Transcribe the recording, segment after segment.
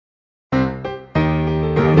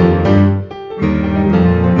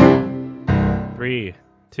3,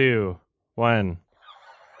 2, 1.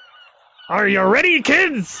 Are you ready,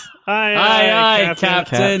 kids? Aye,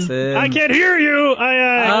 Captain. I can't hear you.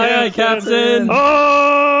 Aye, Captain.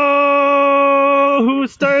 Oh, who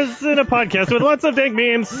stars in a podcast with lots of big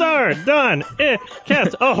memes?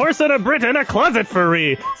 Cast a horse and a Brit in a closet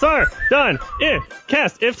furry.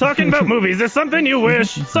 Cast if talking about movies is something you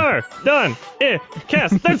wish. Cast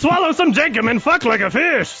then swallow some jenkem and fuck like a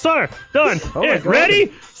fish.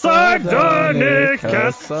 Ready?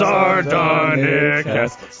 Sardonicast,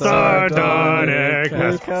 Sardonicast,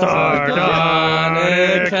 Sardonicast,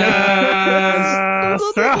 Sardonicast.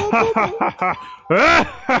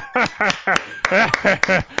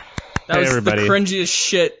 That was the cringiest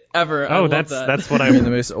shit ever. I love that. That's what I'm. The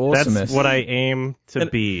most awesomest. That's what I aim to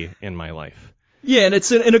be in my life. Yeah, and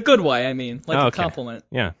it's in a good way. I mean, like a compliment.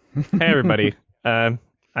 Yeah. Hey everybody. I'm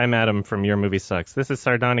Adam from Your Movie Sucks. This is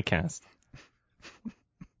Sardonicast.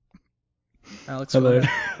 Alex, hello.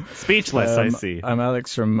 Speechless, I see. I'm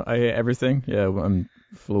Alex from I Hate Everything. Yeah, I'm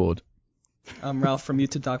floored. I'm Ralph from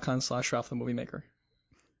youtube.com/Ralph the Movie Maker.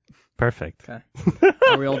 Perfect. Okay.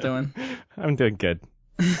 How are we all doing? I'm doing good.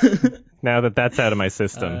 Now that that's out of my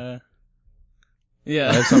system.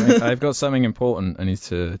 Yeah. I've got something important I need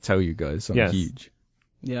to tell you guys. Something huge.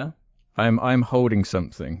 Yeah? I'm holding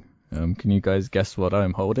something. Can you guys guess what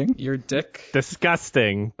I'm holding? Your dick?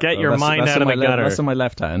 Disgusting. Get your mind out of the gutter. That's on my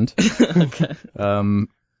left hand. Okay.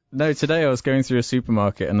 No, today I was going through a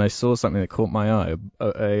supermarket and I saw something that caught my eye.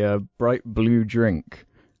 A bright blue drink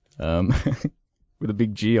with a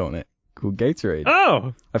big G on it called Gatorade.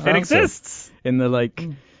 Oh, it exists. In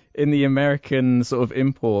the American sort of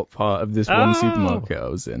import part of this one supermarket I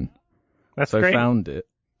was in. That's so great. I found it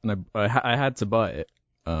and I had to buy it.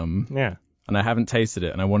 Yeah. And I haven't tasted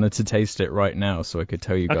it, and I wanted to taste it right now so I could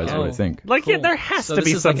tell you guys what I think. Like, Cool. yeah, there has so to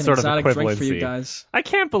be some like sort of equivalency. Drink for you guys. I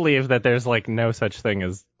can't believe that there's like no such thing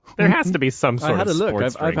as. There has to be some sort of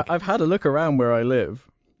sports drink. I've had a look around where I live.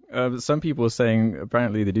 Some people are saying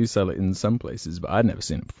apparently they do sell it in some places, but I'd never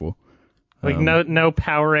seen it before. Like no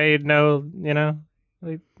Powerade, no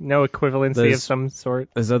equivalency of some sort.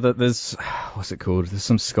 There's what's it called? There's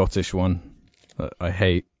some Scottish one that I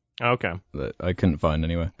hate. Okay. That I couldn't find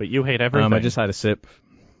anywhere. But you hate everything. I just had a sip.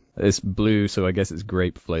 It's blue, so I guess it's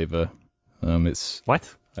grape flavor. It's what?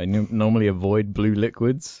 I normally avoid blue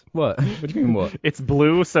liquids. What? What do you mean what? It's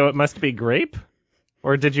blue, so it must be grape?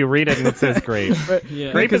 Or did you read it and it says grape?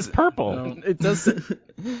 Yeah. Grape is purple. No. It does.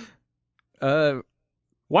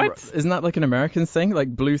 What? Isn't that like an American thing?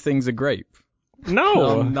 Like blue things are grape.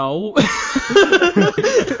 No. No.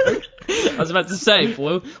 I was about to say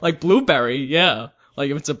blueberry. Yeah. Like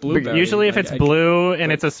if it's a blueberry. Usually if it's blue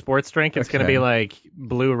and it's a sports drink, it's going to be Okay. like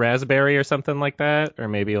blue raspberry or something like that. Or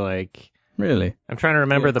maybe like... Really? I'm trying to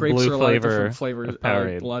remember the grapes blue are flavor of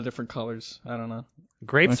Powerade. a lot of different colors. I don't know.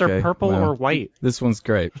 Grapes Okay, are purple well, or white. This one's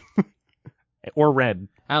grape. Or red.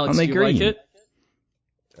 Alex, Aren't do they you like green?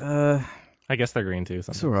 it? I guess they're green too.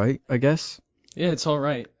 It's alright, I guess. Yeah, it's all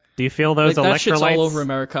right. Do you feel those Like, electrolytes? that shit's all over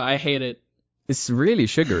America. I hate it. It's really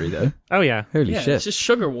sugary though. Oh yeah. Holy Yeah, shit. it's just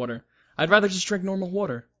sugar water. I'd rather just drink normal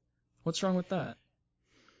water. What's wrong with that?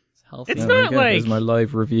 It's healthy. It's There we not go, like- There's my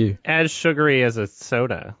live review. As sugary as a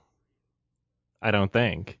soda. I don't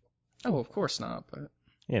think. Oh, of course not. But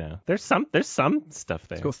You know, there's some stuff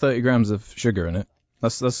there. It's got 30 grams of sugar in it.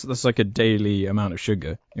 That's like a daily amount of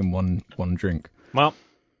sugar in one drink. Well,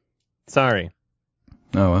 sorry.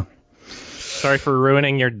 Oh well. Sorry for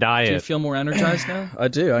ruining your do you diet. feel more energized now? I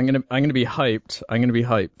do. I'm gonna be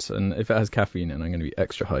hyped. And if it has caffeine in, I'm gonna be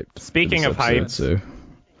extra hyped. Speaking for of this episode, hyped. so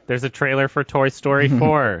There's a trailer for Toy Story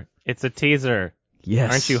 4. It's a teaser.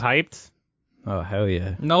 yes. Aren't you hyped? Oh hell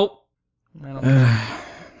yeah. Nope. I don't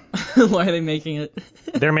know. Why are they making it?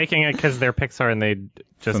 They're making it because they're Pixar and they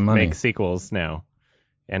just For money. make sequels now.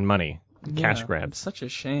 And money. Cash Yeah, grabs. It's such a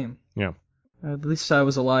shame. Yeah. At least I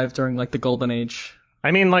was alive during like the golden age. I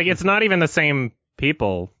mean, like, it's not even the same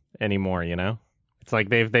people anymore, you know? It's like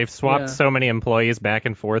they've swapped Yeah. so many employees back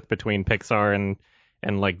and forth between Pixar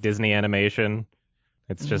and like Disney Animation.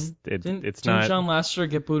 It's just Didn't not. John Lasseter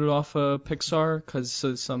get booted off of Pixar because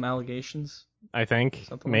of some allegations? I think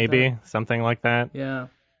Something like maybe something like that. Yeah.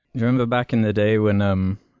 You remember back in the day when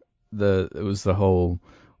it was the whole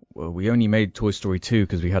we only made Toy Story 2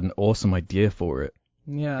 because we had an awesome idea for it.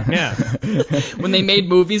 Yeah. Yeah. When they made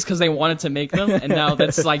movies because they wanted to make them, and now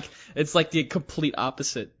it's like the complete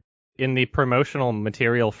opposite. In the promotional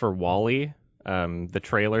material for WALL-E, the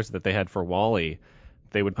trailers that they had for WALL-E,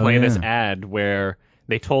 they would play this ad where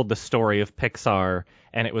they told the story of Pixar,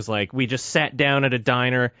 and it was like, we just sat down at a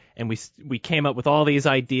diner and we came up with all these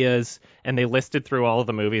ideas, and they listed through all of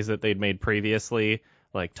the movies that they'd made previously,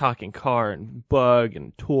 like talking car and bug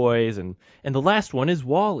and toys, and the last one is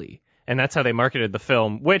Wall-E. And that's how they marketed the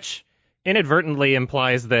film, which inadvertently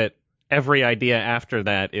implies that every idea after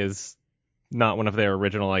that is not one of their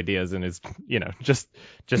original ideas and is, just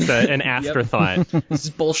an afterthought. This is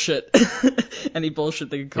bullshit. Any bullshit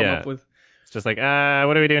they could come up with. It's just like,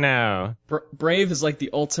 what do we do now? Brave is like the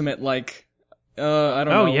ultimate, like, I don't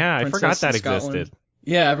know. Oh, yeah, I forgot that existed.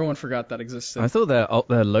 Yeah, everyone forgot that existed. I thought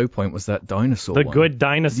their low point was that dinosaur The one. good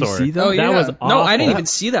dinosaur. Did you see that? Oh, yeah. That was awful. No, I didn't even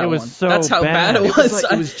see that it one. was so That's how bad it was.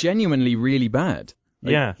 It was genuinely really bad.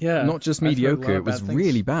 Yeah. Not just mediocre, it was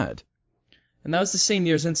really bad. And that was the same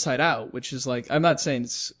year as Inside Out, which is like, I'm not saying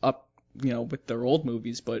it's up, with their old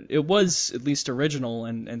movies, but it was at least original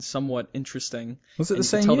and somewhat interesting. Was it the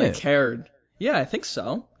same year? year? They cared. Yeah, I think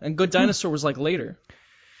so. And Good Dinosaur was like later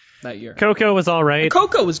that year. Coco was all right. And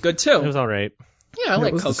Coco was good too. It was all right. Yeah, I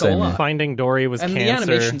like Coco a lot. Finding Dory was and cancer. And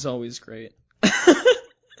the animation's always great.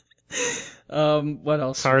 What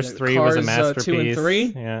else? Cars 3 was a masterpiece. 2 and 3?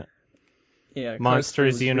 Yeah. Yeah.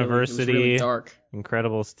 Monsters University. Really dark.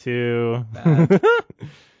 Incredibles 2. Bad.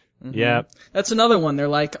 Yeah. That's another one. They're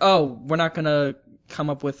like, we're not going to come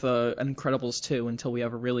up with an Incredibles 2 until we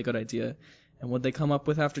have a really good idea. And what they come up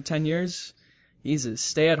with after 10 years? He's a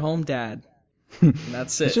stay-at-home dad. And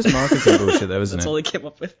that's it. It's just marketing bullshit, though, isn't That's it? all they came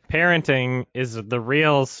up with. Parenting is the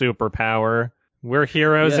real superpower. We're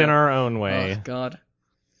heroes in our own way. Oh, God.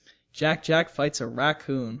 Jack fights a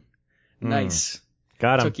raccoon. Nice.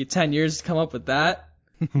 Got him. Took you 10 years to come up with that?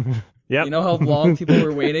 Yep. You know how long people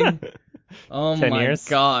were waiting? Oh 10 my years?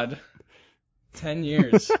 God. 10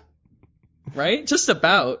 years. Right? Just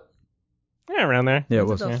about. Yeah, around there. Yeah, it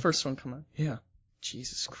When was. did the first one come out? Yeah.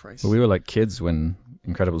 Jesus Christ. Well, we were like kids when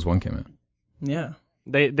Incredibles 1 came out. Yeah.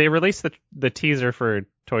 They released the teaser for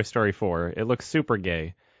Toy Story 4. It looks super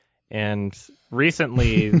gay. And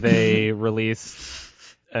recently they released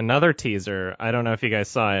another teaser. I don't know if you guys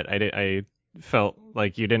saw it. I felt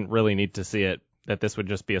like you didn't really need to see it, that this would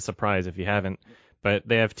just be a surprise if you haven't. But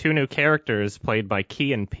they have 2 new characters played by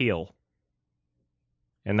Key and Peele.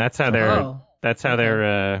 And that's how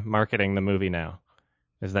they're marketing the movie now.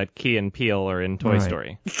 Is that Key and Peele are in Toy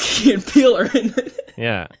Story. Key and Peele are in it.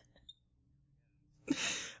 Yeah.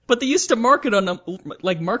 But they used to market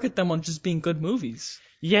them on just being good movies.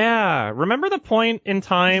 Yeah. Remember the point in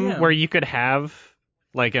time where you could have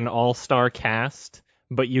like an all-star cast,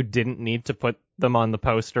 but you didn't need to put them on the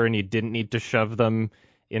poster and you didn't need to shove them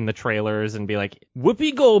in the trailers and be like,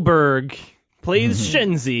 Whoopi Goldberg plays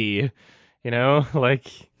Shenzi. Like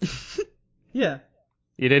Yeah.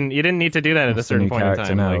 You didn't need to do that at a certain point in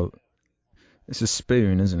time. Now. Like, It's a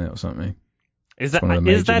Spoon, isn't it, or something? is that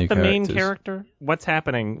the main character? What's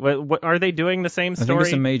happening? What are they doing the same story? I think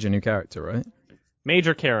it's a major new character, right?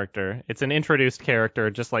 Major character. It's an introduced character,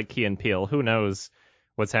 just like Key and Peele. Who knows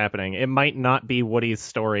what's happening? It might not be Woody's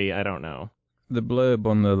story. I don't know. The blurb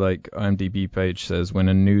on the IMDb page says, when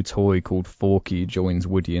a new toy called Forky joins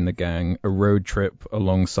Woody and the gang, a road trip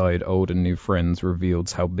alongside old and new friends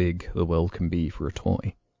reveals how big the world can be for a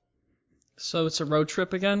toy. So it's a road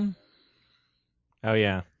trip again? Oh,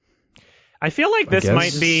 yeah. I feel like this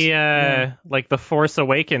might be like the Force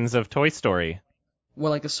Awakens of Toy Story.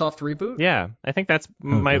 Well, like a soft reboot? Yeah, I think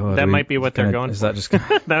might be what they're going for. Is that just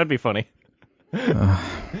that would be funny.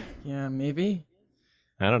 Yeah, maybe.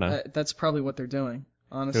 I don't know. That's probably what they're doing,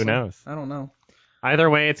 honestly. Who knows? I don't know. Either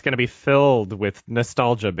way, it's going to be filled with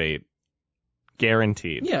nostalgia bait.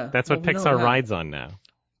 Guaranteed. Yeah. That's what Pixar rides on now.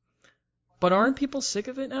 But aren't people sick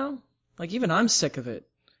of it now? Like, even I'm sick of it.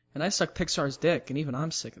 And I suck Pixar's dick, and even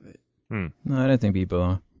I'm sick of it. No, I don't think people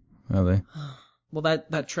are they? Well,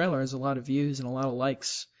 that trailer has a lot of views and a lot of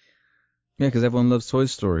likes. Yeah, because everyone loves Toy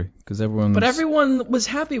Story. But everyone was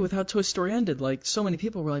happy with how Toy Story ended. Like, so many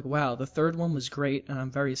people were like, wow, the third one was great, and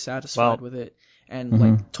I'm very satisfied with it. And,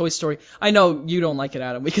 like, Toy Story... I know you don't like it,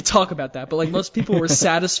 Adam. We could talk about that. But, like, most people were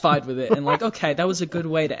satisfied with it. And, like, okay, that was a good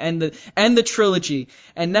way to end the trilogy.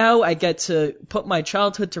 And now I get to put my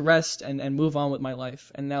childhood to rest and move on with my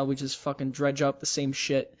life. And now we just fucking dredge up the same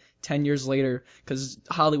shit 10 years later because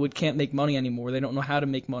Hollywood can't make money anymore. They don't know how to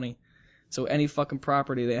make money. So any fucking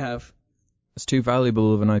property they have... It's too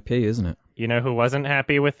valuable of an IP, isn't it? You know who wasn't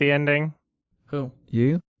happy with the ending? Who?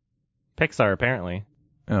 You? Pixar, apparently.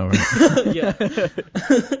 Oh, right. Yeah.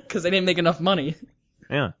 Because they didn't make enough money.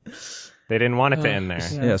 Yeah. They didn't want it to end there.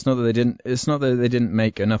 Yeah, it's not that they didn't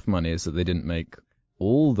make enough money, it's that they didn't make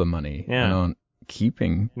all the money and aren't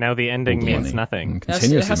keeping. Now the ending means nothing.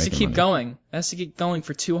 It has to keep going. It has to keep going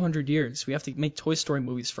for 200 years. We have to make Toy Story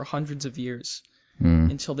movies for hundreds of years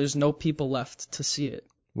until there's no people left to see it.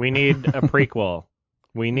 We need a prequel.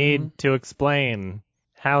 We need to explain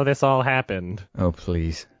how this all happened. Oh,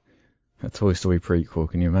 please. A Toy Story prequel,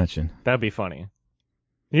 can you imagine? That'd be funny.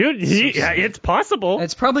 It's possible.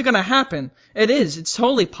 It's probably gonna happen. It is. It's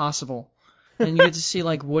totally possible. And you get to see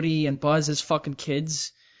like Woody and Buzz as fucking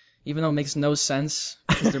kids, even though it makes no sense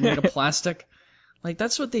because they're made of plastic. Like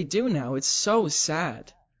that's what they do now. It's so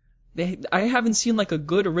sad. I haven't seen like a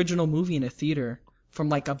good original movie in a theater from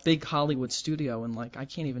like a big Hollywood studio in like I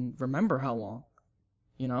can't even remember how long.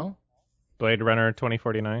 You know? Blade Runner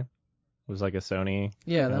 2049 was like a Sony.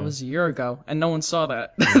 Yeah, that was a year ago, and no one saw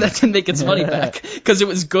that. That didn't make its money back because it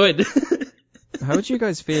was good. How would you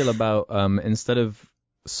guys feel about instead of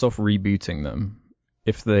soft rebooting them,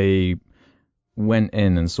 if they went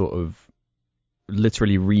in and sort of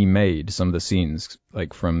literally remade some of the scenes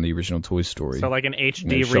like from the original Toy Story? So like an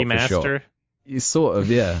HD remaster? Sort of,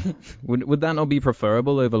 yeah. Would that not be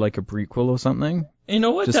preferable over like a prequel or something? You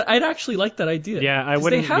know what? I'd actually like that idea. Yeah, I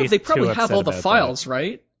wouldn't. They probably have all the files,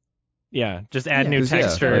 right? Yeah, just add new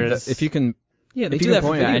textures. If you can, they if do you that can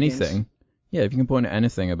point for at video anything, games. yeah, if you can point at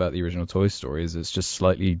anything about the original Toy Stories, it's just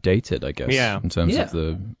slightly dated, I guess. Yeah. In terms of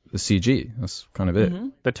the CG, that's kind of it. Mm-hmm.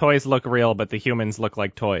 The toys look real, but the humans look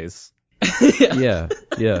like toys. Yeah.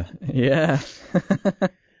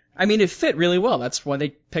 I mean, it fit really well. That's why they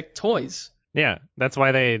picked toys. Yeah, that's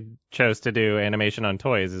why they chose to do animation on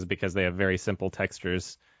toys, is because they have very simple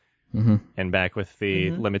textures. Mm-hmm. And back with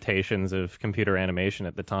the limitations of computer animation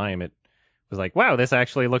at the time, it was like, wow, this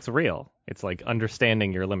actually looks real. It's like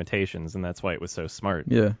understanding your limitations, and that's why it was so smart.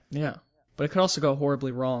 Yeah. Yeah. But it could also go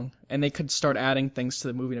horribly wrong, and they could start adding things to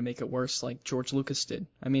the movie to make it worse, like George Lucas did.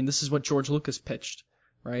 I mean, this is what George Lucas pitched,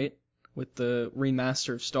 right? With the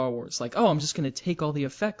remaster of Star Wars. Like, oh, I'm just going to take all the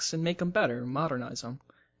effects and make them better, modernize them.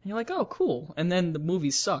 And you're like, oh, cool. And then the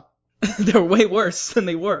movies suck. They're way worse than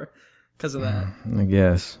they were because of that. I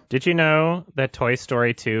guess. Did you know that Toy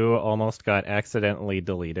Story 2 almost got accidentally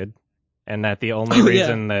deleted? And that the only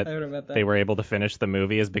reason that they were able to finish the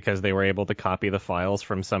movie is because they were able to copy the files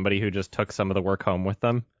from somebody who just took some of the work home with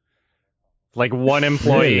them? Like one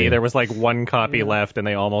employee, Really? there was like one copy left, and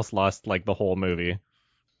they almost lost like the whole movie.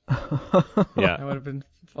 Yeah. That would have been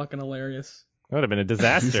fucking hilarious. It would have been a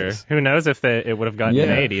disaster. Jesus. Who knows if it would have gotten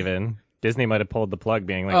made even. Disney might have pulled the plug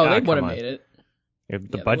being like, they would have made it.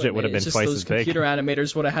 The budget would have been twice as big. Those computer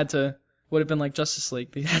animators would have been like Justice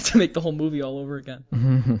League. They had to make the whole movie all over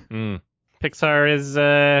again. Pixar is,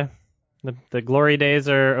 the glory days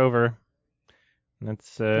are over.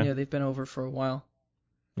 That's, yeah, they've been over for a while.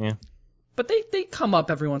 Yeah. But they come up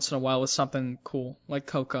every once in a while with something cool, like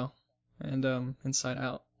Coco and Inside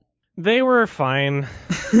Out. They were fine.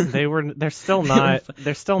 They're still not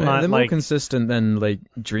They're more like consistent than like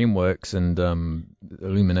DreamWorks and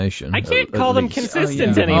Illumination. I can't call them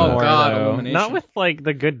consistent anymore. Oh God, Illumination. Not with like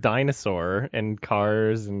The Good Dinosaur and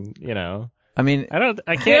Cars and I mean, I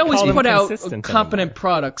can't. They always call them put out consistent competent anymore.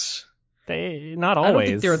 products. They not always. I don't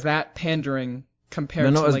think they're that pandering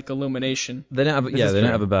compared to like Illumination. They don't have. They don't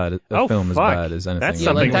have a film as bad as anything. That's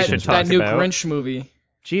something we should talk that new about. Grinch movie.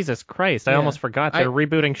 Jesus Christ! I almost forgot they're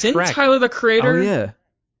rebooting Shrek. Didn't Tyler the Creator? Oh yeah.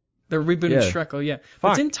 They're rebooting Shrek. Oh yeah. Fuck.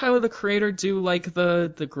 But didn't Tyler the Creator do like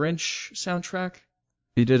the Grinch soundtrack?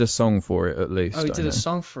 He did a song for it at least. Oh, he did a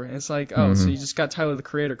song for it. It's like, so you just got Tyler the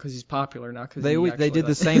Creator because he's popular now. Cause they did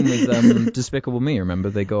the same with Despicable Me.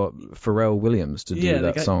 Remember, they got Pharrell Williams to do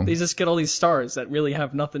that song. They just get all these stars that really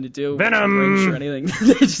have nothing to do Venom! with Grinch or anything.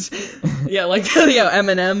 They just,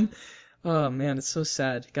 Eminem. Oh man, it's so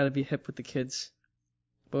sad. Got to be hip with the kids.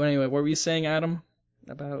 But anyway, what were you saying, Adam?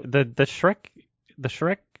 About the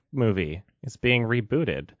Shrek movie is being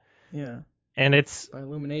rebooted. Yeah. And it's by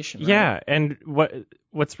Illumination. Right? Yeah, and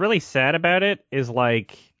what's really sad about it is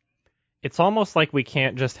like it's almost like we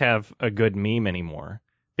can't just have a good meme anymore,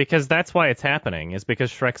 because that's why it's happening. Is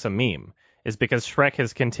because Shrek's a meme. Is because Shrek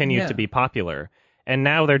has continued to be popular, and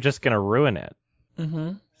now they're just gonna ruin it.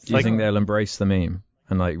 Mm-hmm. Do you think they'll embrace the meme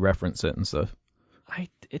and like reference it and stuff?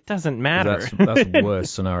 It doesn't matter. That's the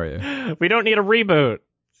worst scenario. We don't need a reboot.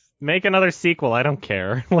 Make another sequel. I don't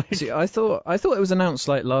care. See, I thought it was announced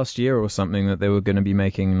like last year or something that they were going to be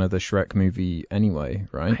making another Shrek movie anyway,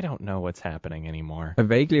 right? I don't know what's happening anymore. I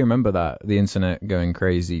vaguely remember that, the internet going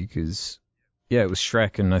crazy because, it was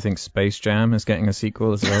Shrek, and I think Space Jam is getting a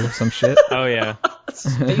sequel as well or some shit. Oh yeah,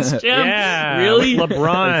 Space Jam. Yeah, really?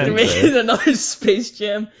 LeBron. They're making another Space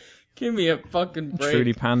Jam. Give me a fucking break.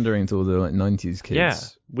 Truly pandering to all the 90s kids. Yeah,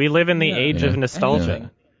 we live in the age of nostalgia. Anything.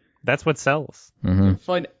 That's what sells. Mm-hmm. You can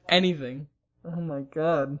find anything. Oh my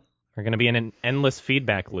god. We're going to be in an endless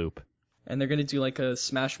feedback loop. And they're going to do like a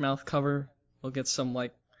Smash Mouth cover. We'll get some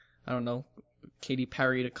like, I don't know, Katy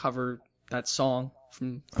Perry to cover that song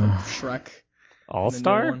from Shrek.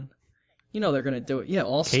 All-Star? You know they're gonna do it. Yeah,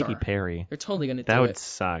 All-Star. Katy Perry. They're totally gonna do it. That would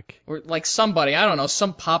suck. Or like somebody, I don't know,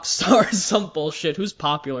 some pop star, some bullshit. Who's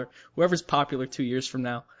popular? Whoever's popular 2 years from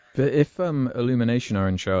now. But if Illumination are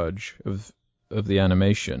in charge of the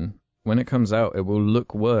animation, when it comes out, it will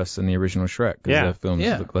look worse than the original Shrek because their films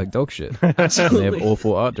look like dog shit. Absolutely. And they have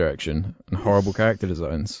awful art direction and horrible character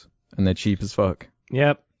designs, and they're cheap as fuck.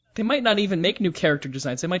 Yep. They might not even make new character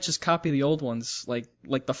designs. They might just copy the old ones, like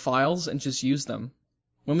the files, and just use them.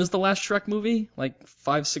 When was the last Shrek movie? Like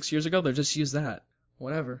 5-6 years ago? They'll just use that.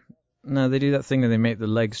 Whatever. No, they do that thing where they make the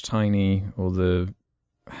legs tiny or the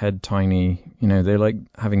head tiny. You know, they like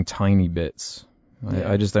having tiny bits.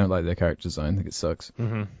 I just don't like their character design. I think it sucks.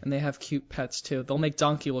 Mm-hmm. And they have cute pets, too. They'll make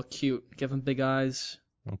Donkey look cute. Give him big eyes.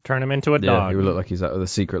 We'll turn him into a Yeah, dog. he would look like he's out of The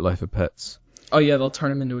Secret Life of Pets. Oh, yeah, they'll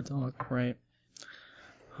turn him into a dog. Right.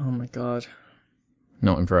 Oh, my God.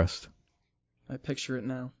 Not impressed. I picture it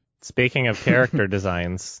now. Speaking of character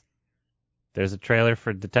designs, there's a trailer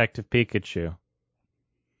for Detective Pikachu.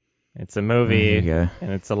 It's a movie, and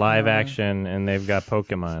it's a live action, and they've got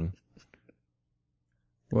Pokemon.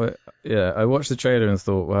 What? Yeah, I watched the trailer and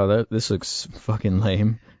thought, wow, this looks fucking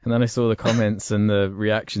lame. And then I saw the comments and the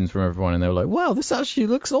reactions from everyone, and they were like, wow, this actually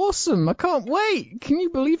looks awesome. I can't wait. Can you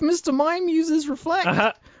believe Mr. Mime uses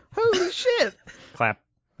Reflect? Holy shit. Clap.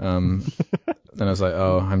 Then I was like,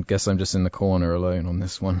 oh, I guess I'm just in the corner alone on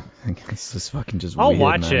this one. I guess it's fucking just I'll weird,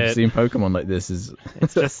 watch man. it. Seeing Pokemon like this is...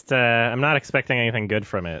 It's just, I'm not expecting anything good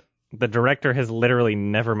from it. The director has literally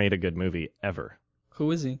never made a good movie, ever.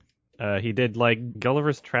 Who is he? He did, like,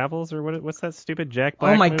 Gulliver's Travels, or what's that stupid Jack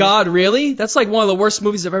Black Oh my movie? God, really? That's like one of the worst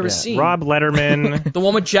movies I've ever seen. Rob Letterman. The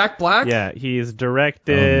one with Jack Black? Yeah, he's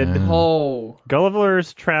directed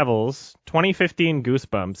Gulliver's Travels, 2015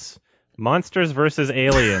 Goosebumps, Monsters vs.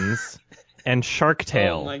 Aliens, and Shark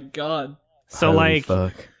Tale. Oh my God. So, Holy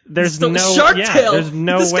fuck. There's Shark Tale? There's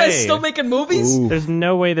no this way. Guy's still making movies? Ooh. There's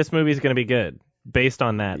no way this movie's going to be good based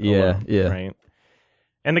on that alone, right?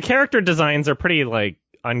 And the character designs are pretty, like,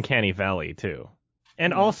 uncanny valley, too.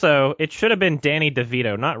 And also, it should have been Danny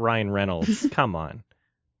DeVito, not Ryan Reynolds. Come on.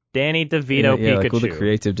 Danny DeVito Pikachu. Like all the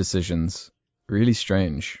creative decisions. Really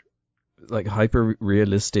strange. Like,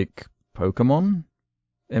 hyper-realistic Pokemon?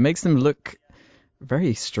 It makes them look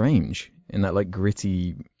very strange in that, like,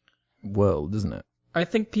 gritty world, doesn't it? I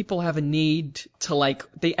think people have a need to, like,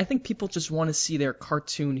 I think people just want to see their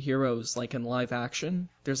cartoon heroes, like, in live action.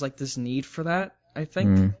 There's, like, this need for that, I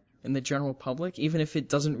think, in the general public, even if it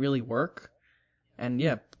doesn't really work. And,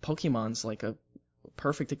 yeah, Pokemon's, like, a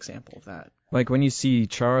perfect example of that. Like, when you see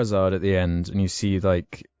Charizard at the end, and you see,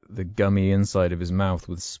 like, the gummy inside of his mouth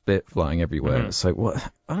with spit flying everywhere, it's like, what?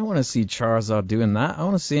 I don't want to see Charizard doing that. I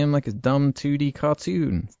want to see him like a dumb 2D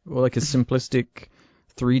cartoon, or like a simplistic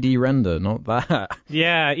 3D render, not that.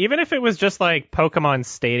 Yeah, even if it was just like Pokemon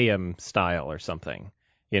Stadium style or something,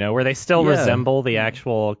 you know, where they still resemble the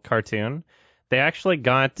actual cartoon. They actually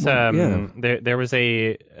got there was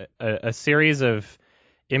a series of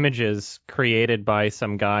images created by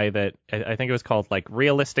some guy that I think it was called like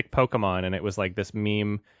Realistic Pokemon, and it was like this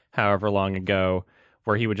meme however long ago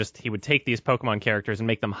where he would take these Pokemon characters and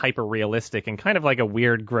make them hyper realistic in kind of like a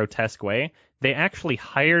weird grotesque way. They actually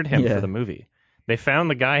hired him for the movie. They found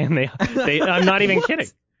the guy and they I'm not even kidding.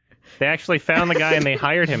 They actually found the guy and they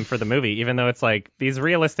hired him for the movie, even though it's like these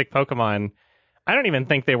realistic Pokemon, I don't even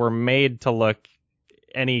think they were made to look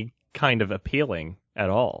any kind of appealing at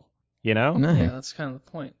all, you know? No. Yeah, that's kind of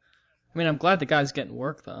the point. I mean, I'm glad the guy's getting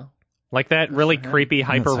work, though. Like that really creepy,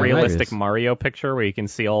 hyper-realistic Mario picture where you can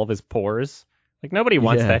see all of his pores. Like, nobody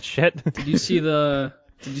wants that shit. Did you see the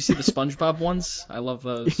SpongeBob ones? I love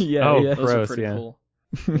those. Those are pretty cool.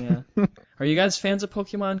 Yeah. Are you guys fans of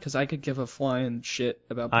Pokemon? Because I could give a flying shit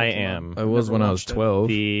about Pokemon. I am. I was when I was 12.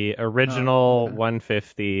 The original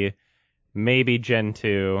 150, maybe Gen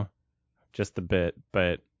 2, just a bit,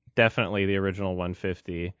 but definitely the original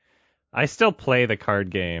 150. I still play the card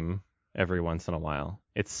game every once in a while.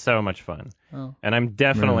 It's so much fun. Oh. And I'm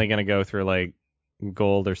definitely going to go through like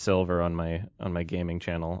gold or silver on my gaming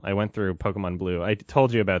channel. I went through Pokemon Blue. I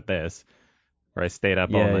told you about this, where I stayed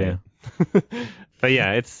up all night. But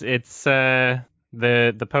yeah, it's the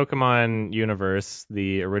Pokemon universe,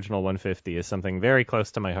 the original 150 is something very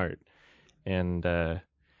close to my heart, and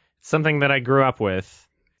something that I grew up with.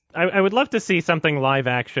 I would love to see something live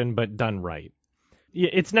action but done right.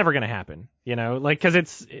 It's never going to happen, you know, like, because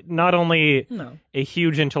it's not only a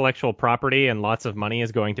huge intellectual property and lots of money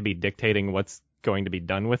is going to be dictating what's going to be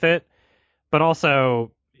done with it, but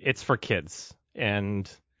also it's for kids, and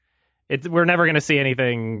we're never going to see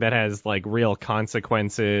anything that has like real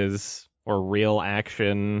consequences or real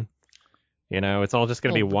action. You know, it's all just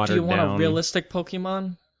going to be watered down. Do you want a realistic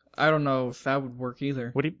Pokemon? I don't know if that would work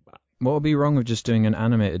either. What would be wrong with just doing an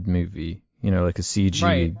animated movie? Like a CG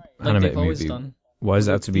right. animated they've always movie. Done. Why does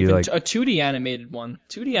that have to be like a 2D animated one?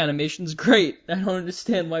 2D animation's great. I don't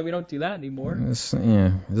understand why we don't do that anymore. It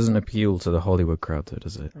doesn't appeal to the Hollywood crowd, though,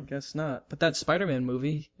 does it? I guess not. But that Spider-Man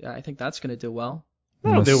movie, I think that's gonna do well.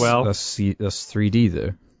 That'll do well. That's 3D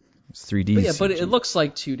though. It's 3D. But yeah, CG. but it looks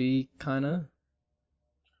like 2D kind of.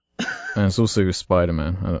 And it's also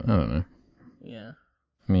Spider-Man. I don't know. Yeah.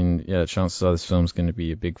 I mean, yeah, chances are this film's going to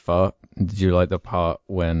be a big fart. Did you like the part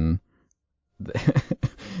when...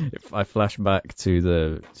 if I flash back to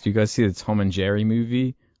did you guys see the Tom and Jerry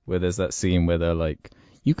movie? Where there's that scene where they're like,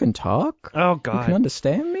 you can talk? Oh, God. You can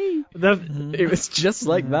understand me? It was just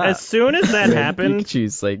like that. As soon as that happened,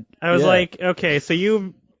 Pikachu's like... I was like, okay, so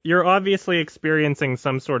you're obviously experiencing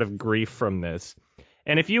some sort of grief from this.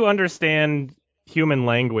 And if you understand human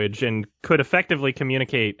language and could effectively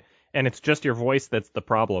communicate, and it's just your voice that's the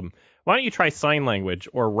problem, why don't you try sign language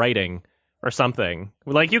or writing or something?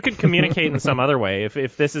 Like, you could communicate in some other way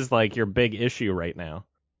if this is, like, your big issue right now.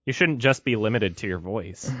 You shouldn't just be limited to your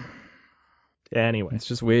voice. Anyway. It's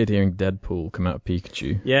just weird hearing Deadpool come out of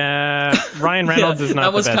Pikachu. Yeah, Ryan Reynolds is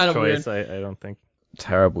not the best kind of choice, I don't think.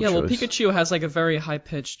 Terrible choice. Yeah, well, Pikachu has, like, a very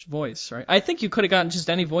high-pitched voice, right? I think you could have gotten just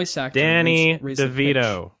any voice actor. Danny raise the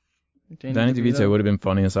DeVito. pitch. Danny DeVito would have been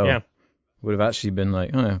funny as hell. Yeah. Would have actually been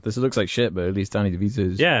like, oh, this looks like shit, but at least Danny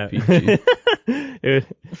DeVito's Pikachu. it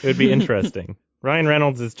would be interesting. Ryan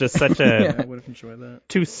Reynolds is just such I would have enjoyed that.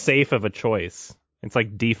 too safe of a choice. It's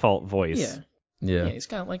like default voice. Yeah, he's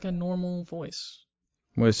got like a normal voice.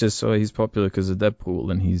 Well, it's just so he's popular because of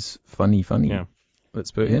Deadpool, and he's funny. Yeah. Let's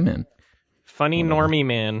put him in. Funny normie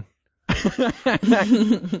man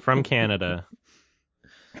from Canada.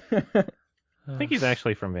 I think he's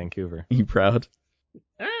actually from Vancouver. You proud?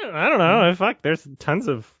 I don't know. Fuck, there's tons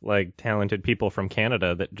of like talented people from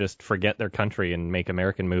Canada that just forget their country and make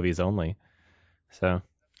American movies only. So.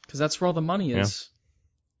 Because that's where all the money is.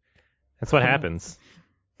 That's what happens.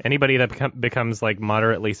 Anybody that becomes like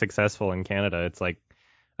moderately successful in Canada, it's like,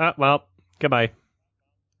 oh, well, goodbye.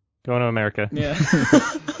 Going to America. Yeah.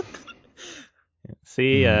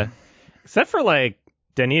 See, except for like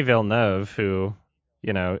Denis Villeneuve, who,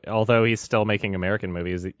 although he's still making American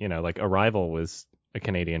movies, like Arrival was a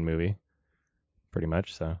Canadian movie, pretty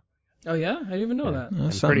much. So. Oh yeah, I didn't even know that.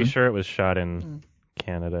 I'm pretty sure it was shot in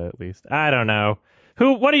Canada at least. I don't know.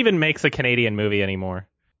 What even makes a Canadian movie anymore?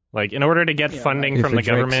 Like, in order to get funding from the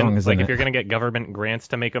government, like if you're going to get government grants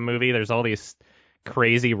to make a movie, there's all these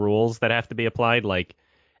crazy rules that have to be applied. Like,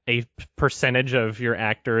 a percentage of your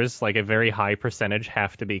actors, like a very high percentage,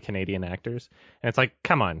 have to be Canadian actors. And it's like,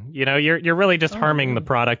 come on, you're really just harming the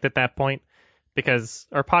product at that point, because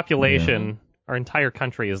our population, our entire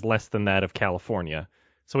country is less than that of California.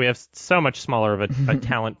 So we have so much smaller of a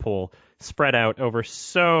talent pool spread out over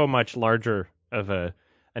so much larger of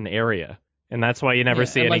an area. And that's why you never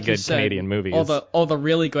see any good Canadian movies. All the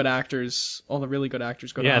really good actors go to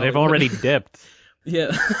Hollywood. Yeah, they've already dipped.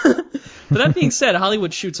 Yeah. But that being said,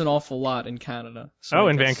 Hollywood shoots an awful lot in Canada. So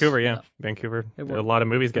in Vancouver, yeah. Vancouver. A lot of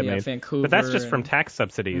movies get made. Vancouver, but that's just from tax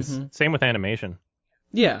subsidies. Mm-hmm. Same with animation.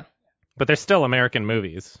 Yeah. But they're still American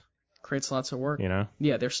movies. Creates lots of work.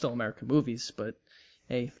 Yeah, they're still American movies, but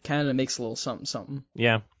hey, Canada makes a little something.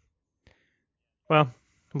 Yeah. Well,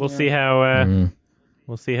 we'll see how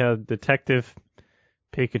we'll see how Detective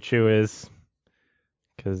Pikachu is,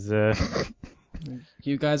 because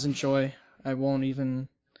you guys enjoy. I won't even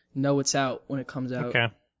know it's out when it comes out. Okay.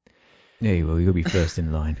 Yeah, well, you'll be first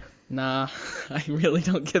in line. Nah, I really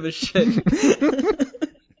don't give a shit.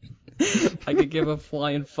 I could give a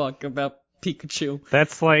flying fuck about Pikachu.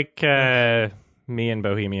 That's like me and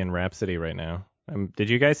Bohemian Rhapsody right now. Did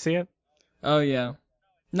you guys see it? Oh yeah.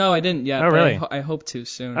 No, I didn't yet. Oh really? I hope to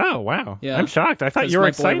soon. Oh wow. Yeah. I'm shocked. I thought you were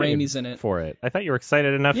excited my boy Raimi's in it. for it. I thought you were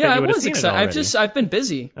excited enough yeah, that you would have seen excited. it already. I've been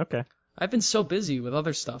busy. Okay. I've been so busy with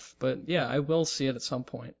other stuff, but yeah, I will see it at some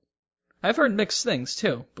point. I've heard mixed things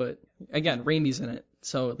too, but again, Raimi's in it,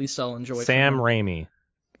 so at least I'll enjoy it. Sam Raimi.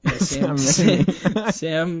 Yeah,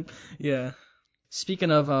 Sam. Yeah.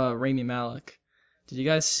 Speaking of Rami Malek, did you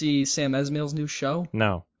guys see Sam Esmail's new show?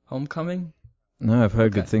 No. Homecoming? No, I've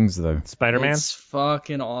heard good things though. Spider-Man? It's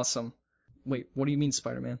fucking awesome. Wait, what do you mean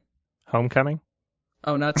Spider-Man? Homecoming?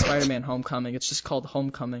 Oh, not Spider-Man Homecoming. It's just called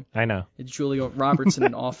Homecoming. I know. It's Julia Roberts in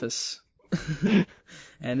an office.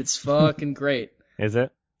 And it's fucking great. Is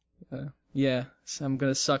it? Yeah. So I'm going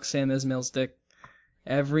to suck Sam Esmail's dick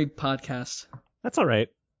every podcast. That's all right.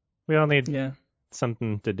 We all need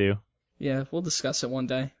something to do. Yeah, we'll discuss it one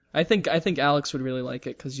day. I think Alex would really like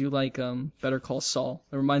it because you like Better Call Saul.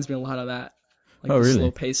 It reminds me a lot of that. Like Oh, the really?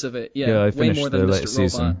 slow pace of it. Yeah, I way finished more the than Mr. latest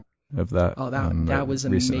Robot. season of that. Oh, that was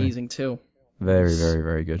recently. amazing too. Very, very,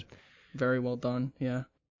 very good. Very well done. Yeah.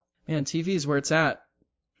 Man, TV is where it's at.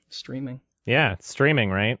 Streaming. Yeah, it's streaming,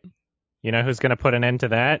 right? You know who's going to put an end to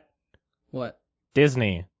that? What?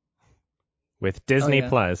 Disney. With Disney yeah.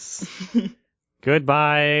 Plus.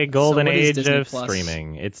 Goodbye, golden what is age Disney of Plus?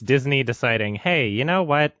 streaming. It's Disney deciding, hey, you know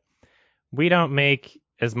what? We don't make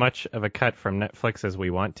as much of a cut from Netflix as we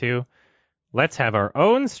want to. Let's have our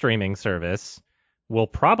own streaming service. We'll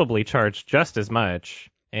probably charge just as much.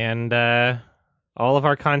 And all of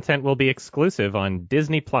our content will be exclusive on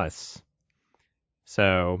Disney Plus.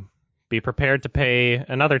 So be prepared to pay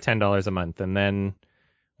another $10 a month, and then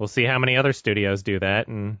we'll see how many other studios do that.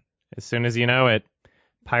 And as soon as you know it,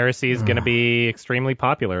 piracy is going to be extremely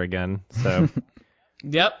popular again. So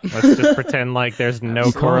Yep. let's just pretend like there's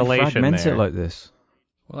no correlation fragment there. it like this.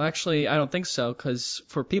 Well, actually, I don't think so, because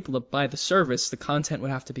for people to buy the service, the content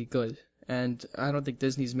would have to be good. And I don't think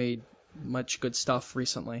Disney's made much good stuff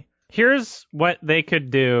recently. Here's what they could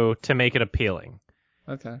do to make it appealing.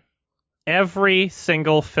 Okay. Every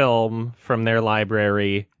single film from their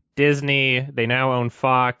library, Disney, they now own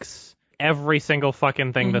Fox, every single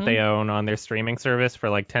fucking thing that they own on their streaming service for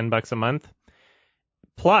like $10 a month.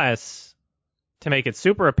 Plus, to make it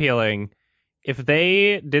super appealing, if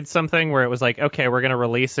they did something where it was like, okay, we're going to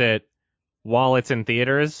release it while it's in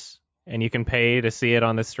theaters and you can pay to see it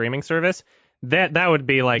on the streaming service, that would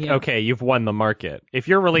be like, okay, you've won the market. If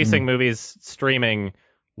you're releasing movies streaming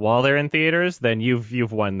while they're in theaters, then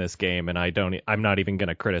you've won this game, and I'm not even going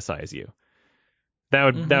to criticize you.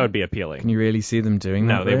 That would be appealing. Can you really see them doing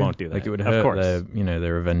that? No, they won't do that. Like, it would Of hurt course.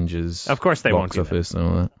 their Avengers. Of course they won't box do that. office and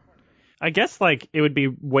all that. I guess like it would be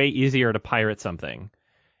way easier to pirate something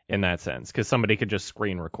in that sense, because somebody could just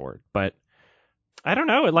screen record. But I don't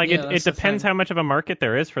know. It depends how much of a market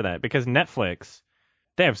there is for that, because Netflix,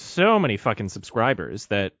 they have so many fucking subscribers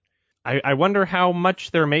that I wonder how much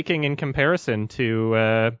they're making in comparison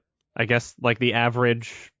to, I guess, like the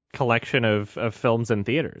average collection of films in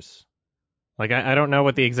theaters. Like, I don't know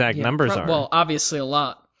what the exact numbers are. Well, obviously a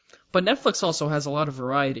lot. But Netflix also has a lot of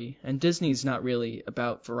variety, and Disney's not really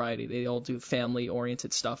about variety. They all do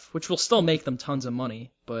family-oriented stuff, which will still make them tons of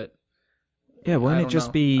money, but... Yeah, why don't it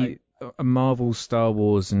just be a Marvel, Star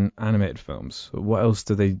Wars, and animated films? What else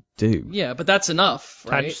do they do? Yeah, but that's enough,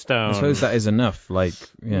 right? Touchstone. I suppose that is enough,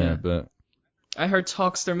 but... I heard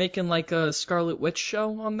talks they're making like a Scarlet Witch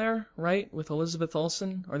show on there, right? With Elizabeth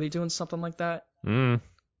Olsen. Are they doing something like that?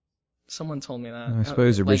 Someone told me that. I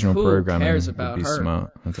suppose original programming cares would about be her?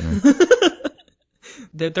 smart. I don't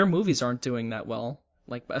know. Their movies aren't doing that well,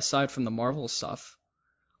 like aside from the Marvel stuff.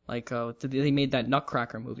 Like they made that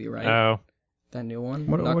Nutcracker movie, right? Oh. That new one.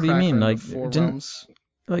 What do you mean? and the Like, Four didn't- Realms.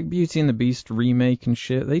 Like Beauty and the Beast remake and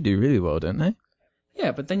shit, they do really well, don't they?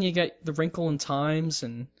 Yeah, but then you get The Wrinkle in Times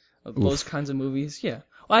and those kinds of movies. Yeah.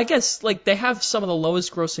 Well, I guess like they have some of the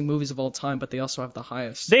lowest grossing movies of all time, but they also have the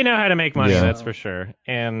highest. They know how to make money, Yeah. that's for sure.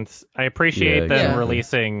 And I appreciate them Yeah.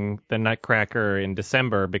 releasing the Nutcracker in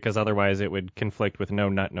December, because otherwise it would conflict with No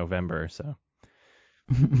Nut November, so.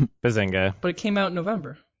 Bazinga. But it came out in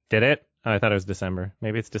November. Did it? Oh, I thought it was December.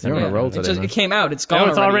 Maybe it's December. You're on a roll It today, man. it came out. It's gone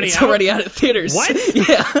it's already It's out? already out of theaters. What?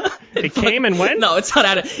 Yeah. It came and went? No, it's not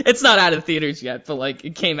out of theaters yet, but like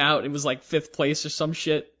it came out. It was like 5th place or some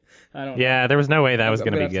shit. I don't know. Yeah, there was no way that was I'm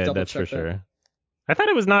going to gonna be have to good, that's for double-check that. sure. I thought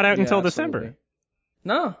it was not out Yeah, until absolutely. December.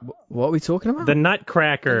 No. What are we talking about? The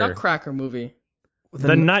Nutcracker. The Nutcracker movie.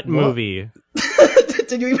 The Nut movie.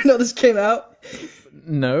 Did you even know this came out?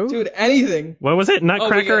 No. Dude, anything. What was it?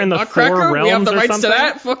 Nutcracker in the Nutcracker? Four Realms We have the or rights something? to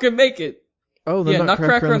that? Fucking make it. Oh, the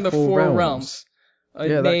Nutcracker and the Four Realms.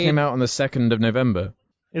 Yeah, that came out on the 2nd of November.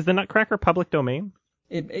 Is the Nutcracker public domain?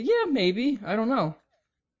 Yeah, maybe. I don't know.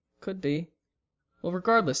 Could be. Well,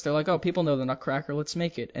 regardless, they're like, oh, people know the Nutcracker, let's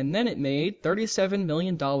make it. And then it made $37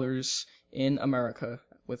 million in America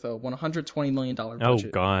with a $120 million budget. Oh,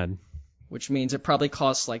 God. Which means it probably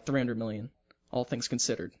costs like $300 million, all things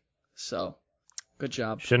considered. So, good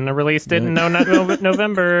job. Shouldn't have released it in No Nut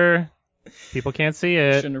November. People can't see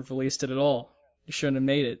it. Shouldn't have released it at all. You shouldn't have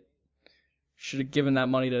made it. Should have given that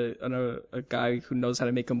money to a guy who knows how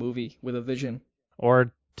to make a movie with a vision.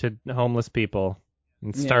 Or to homeless people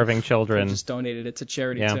and starving children. Just donated it to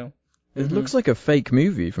charity, Yeah. too. It looks like a fake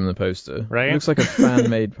movie from the poster. Right? It looks like a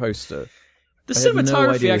fan-made poster. The I had no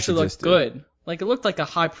cinematography idea actually this looked existed. good. Like, it looked like a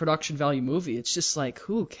high production value movie. It's just like,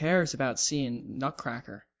 who cares about seeing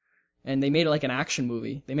Nutcracker? And they made it like an action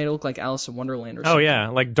movie. They made it look like Alice in Wonderland or Oh, something. yeah,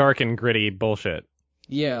 like dark and gritty bullshit.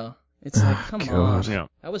 Yeah. It's like, come God. on. Yeah.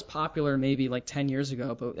 That was popular maybe like 10 years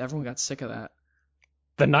ago, but everyone got sick of that.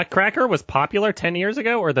 The Nutcracker was popular 10 years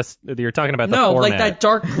ago, or you're talking about the No, format? like that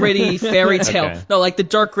dark, gritty fairy tale. Okay. No, like the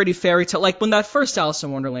dark, gritty fairy tale. Like when that first Alice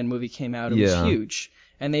in Wonderland movie came out, it was Yeah. huge.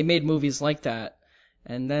 And they made movies like that.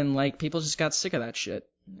 And then, like, people just got sick of that shit.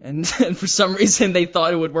 And for some reason, they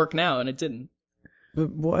thought it would work now, and it didn't. But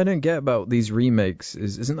what I don't get about these remakes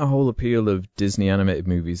isn't the whole appeal of Disney animated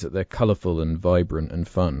movies that they're colourful and vibrant and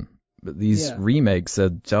fun. But these remakes are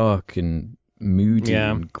dark and moody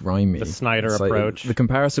and grimy. The Snyder It's like approach. the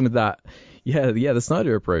comparison with that, the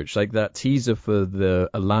Snyder approach, like that teaser for the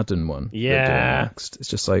Aladdin one. Yeah. Next. It's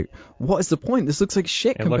just like, what is the point? This looks like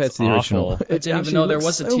shit compared looks to the original. awful. I didn't even know there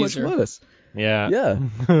was a teaser. Much worse. Yeah. Yeah.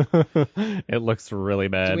 It looks really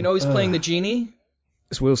bad. Do we know he's playing the genie?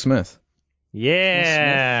 It's Will Smith.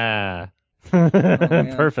 Yeah.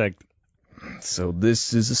 man. Perfect. So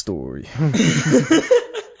this is a story.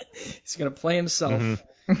 He's gonna play himself.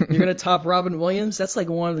 You're gonna top Robin Williams? That's like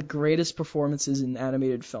one of the greatest performances in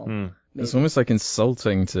animated film. It's almost like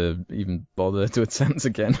insulting to even bother to attempt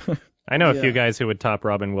again. I know a few guys who would top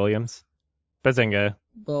Robin Williams. Bazinga.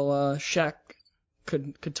 Well, Shaq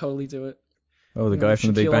could totally do it. Oh, the guy from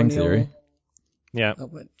the Big Shaquille Bang O'Neal. Theory. Yeah. Oh,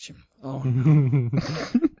 but no.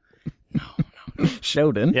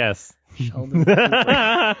 Sheldon. Yes. Sheldon.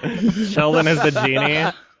 Sheldon is the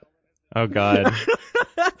genie. Oh, God.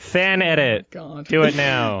 Fan edit. God. Do it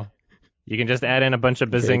now. You can just add in a bunch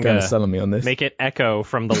of You're kind of Bazinga. selling me on this. Make it echo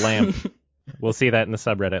from the lamp. We'll see that in the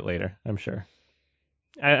subreddit later, I'm sure.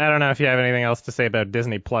 I don't know if you have anything else to say about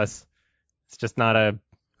Disney Plus. It's just not a...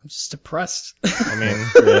 I'm just depressed. I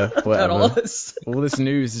mean... Yeah, At whatever. all this. All this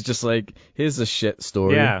news is just like, here's a shit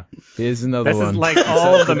story. Yeah. Here's another This one. is like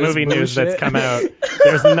all of the This movie news that's bullshit. come out.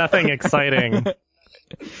 There's nothing exciting.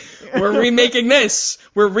 We're remaking this.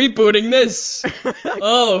 We're rebooting this.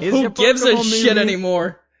 Oh, Here's who your gives a Pokemon shit movie.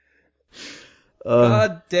 anymore?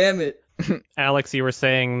 God damn it. Alex, you were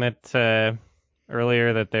saying that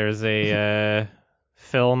earlier that there's a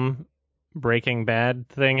film Breaking Bad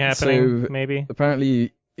thing happening, So, maybe?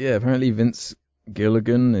 Apparently Vince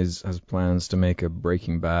Gilligan has plans to make a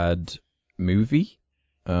Breaking Bad movie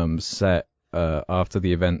set after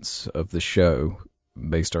the events of the show,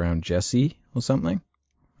 based around Jesse or something.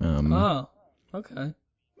 Oh, okay.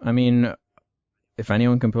 I mean, if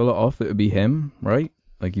anyone can pull it off, it would be him, right?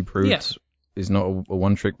 Like he proved he's not a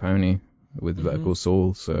one-trick pony with Better Call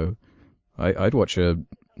Saul, so I'd watch a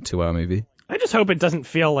 2-hour movie. I just hope it doesn't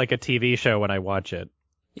feel like a TV show when I watch it.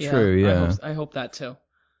 Yeah, True, yeah. I hope that too.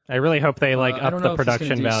 I really hope they I up don't the know if he's gonna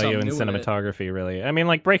production do value and something new with it. cinematography, really. I mean,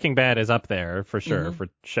 like Breaking Bad is up there for sure for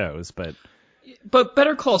shows, but But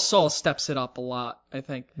Better Call Saul steps it up a lot, I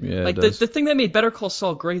think. Yeah, like it does. the thing that made Better Call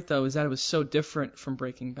Saul great though is that it was so different from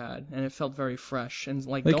Breaking Bad and it felt very fresh and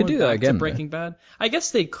like They going could do that back again, to Breaking Bad. I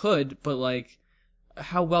guess they could, but like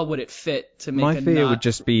how well would it fit to make My a fear not... would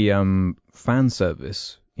just be fan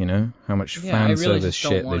service, you know? How much I fan really service just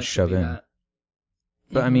don't shit want they it to shove be in. that.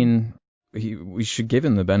 But I mean, we should give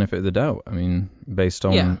him the benefit of the doubt. I mean, based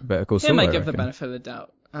on Better Call Saul, Him I I give the reckon. benefit of the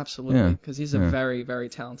doubt. Absolutely, because he's a very, very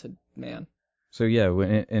talented man. So yeah,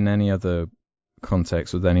 in any other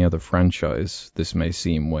context with any other franchise, this may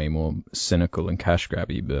seem way more cynical and cash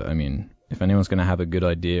grabby, but I mean, if anyone's going to have a good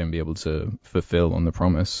idea and be able to fulfill on the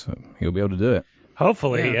promise, he'll be able to do it.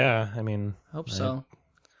 hopefully, yeah. I mean, Hope so.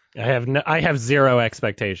 I have zero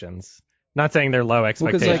expectations. Not saying they're low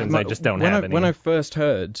expectations. I just don't have any. When I first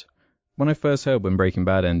heard when Breaking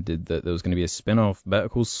Bad ended that there was going to be a spin-off Better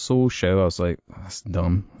Call Saul show, I was like, that's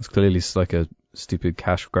dumb. It's clearly just like a stupid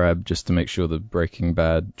cash grab just to make sure the Breaking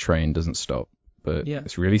Bad train doesn't stop. But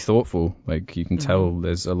it's really thoughtful. Like you can tell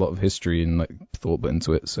there's a lot of history and like thought put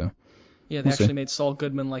into it. So Yeah, they actually made Saul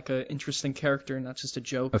Goodman like an interesting character, not just a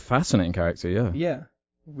joke. a fascinating character, yeah. Yeah,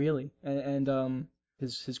 really. And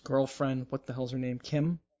his girlfriend, what the hell's her name?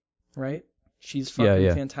 Kim, right? She's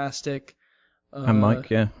fucking fantastic. And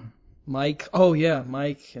Mike, Mike, oh yeah,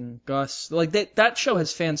 Mike and Gus. Like that show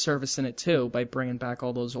has fan service in it too by bringing back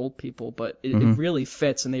all those old people, but it really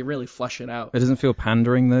fits and they really flesh it out. It doesn't feel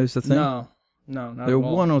pandering, though, is the thing. No, not There are at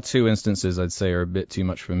all. one or two instances I'd say are a bit too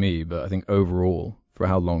much for me, but I think overall, for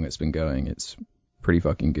how long it's been going, it's pretty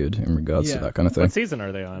fucking good in regards to that kind of thing. What season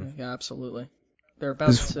are they on? Yeah, absolutely. They're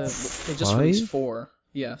about to. They just released 4.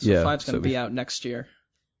 Yeah, so 5's gonna be out next year.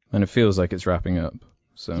 And it feels like it's wrapping up.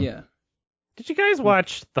 So Yeah. Did you guys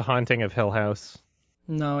watch The Haunting of Hill House?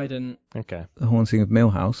 No, I didn't. Okay. The Haunting of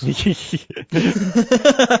Millhouse.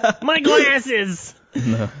 My glasses!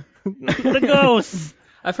 No. The ghosts!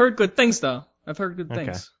 I've heard good things though. I've heard good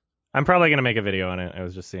things. I'm probably going to make a video on it. I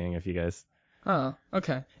was just seeing if you guys... Oh,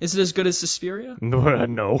 okay. Is it as good as Suspiria?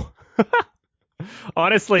 No.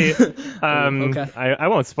 Honestly, Okay. I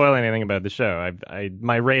won't spoil anything about the show.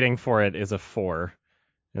 My rating for it is a 4.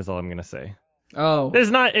 Is all I'm gonna say. Oh. There's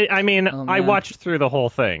not. I mean, Oh, I man. watched through the whole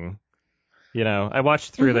thing. I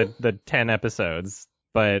watched through the 10 episodes,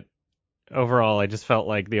 but overall, I just felt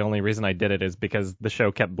like the only reason I did it is because the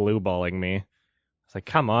show kept blue-balling me. It's like,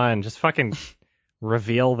 come on, just fucking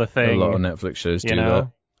reveal the thing. A lot of Netflix shows do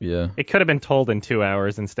that. Yeah. It could have been told in 2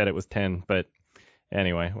 hours. Instead, it was 10. But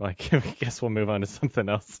anyway, I guess we'll move on to something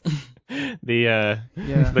else.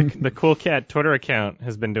 The Cool Cat Twitter account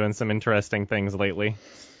has been doing some interesting things lately.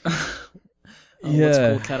 What's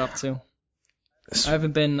Cool Cat up to? I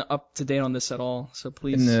haven't been up to date on this at all, so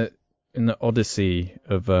please. In the odyssey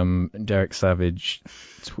of Derek Savage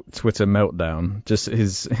Twitter meltdown, just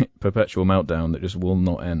his perpetual meltdown that just will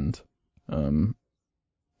not end.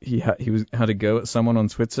 He had a go at someone on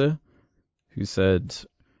Twitter who said,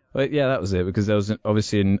 well, yeah, that was it, because there was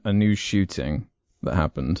obviously a new shooting that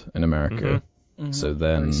happened in America. Mm-hmm. So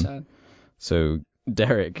Very sad. so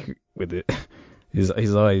Derek, with it, his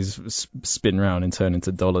eyes spin round and turn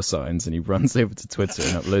into dollar signs, and he runs over to Twitter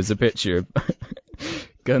and uploads a picture of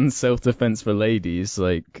gun self-defense for ladies,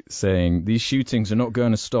 like saying, these shootings are not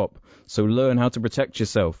going to stop, so learn how to protect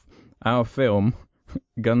yourself. Our film,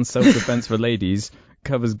 Gun Self-Defense for Ladies,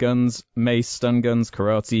 covers guns, mace, stun guns,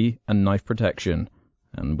 karate, and knife protection.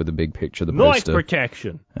 And with a big picture of the poster. Knife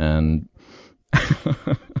protection! And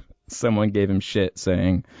someone gave him shit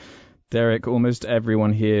saying, Derek, almost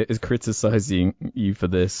everyone here is criticizing you for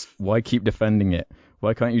this. Why keep defending it?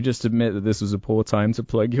 Why can't you just admit that this was a poor time to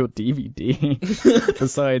plug your DVD?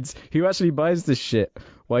 Besides, who actually buys this shit?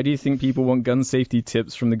 Why do you think people want gun safety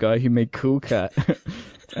tips from the guy who made Cool Cat?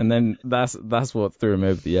 And then that's what threw him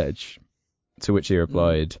over the edge. To which he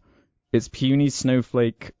replied, it's puny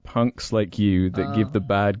snowflake punks like you that give the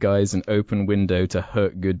bad guys an open window to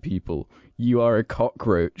hurt good people. You are a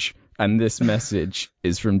cockroach, and this message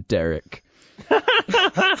is from Derek. God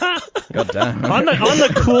damn. On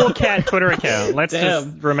the Cool Cat Twitter account, let's just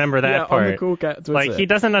remember that part. On the Cool Cat Twitter. Like, he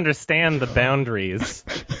doesn't understand the boundaries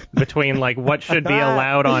between like what should be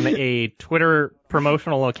allowed on a Twitter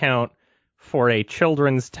promotional account for a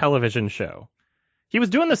children's television show. He was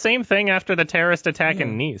doing the same thing after the terrorist attack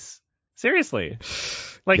in Nice. Seriously.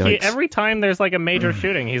 Like, every time there's like a major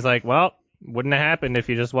shooting, he's like, well, wouldn't have happened if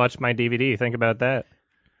you just watched my DVD. Think about that.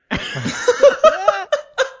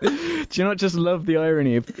 Do you not just love the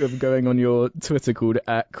irony of going on your Twitter called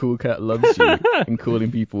 @CoolCatLovesYou and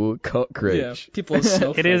calling people cockroach? Yeah, people are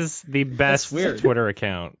so It is the best Twitter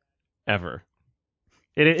account ever.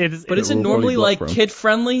 But is it normally like kid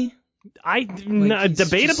friendly?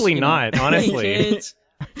 Debatably not, honestly. Kids,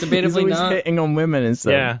 debatably he's not. Hitting on women and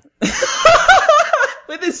stuff. Yeah.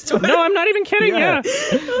 With his Twitter? No, I'm not even kidding. Yeah.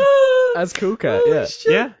 As Cool Cat, yeah.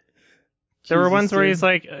 Shit. Yeah. There were ones where he's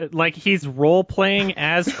like he's role playing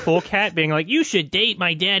as Cool Cat, being like, "You should date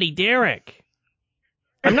my daddy Derek."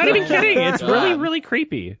 I'm not even kidding. It's really, really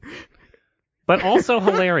creepy, but also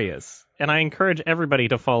hilarious. And I encourage everybody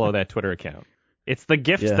to follow that Twitter account. It's the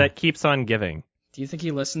gift that keeps on giving. Do you think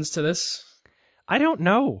he listens to this? I don't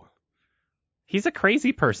know. He's a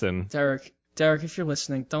crazy person. Derek, if you're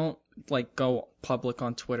listening, don't like go public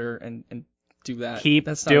on Twitter and do that.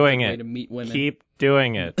 That's not doing a good it. Way to meet women. Keep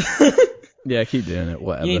doing it. Yeah, keep doing it.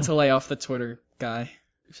 Whatever. You need to lay off the Twitter guy.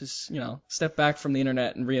 Just step back from the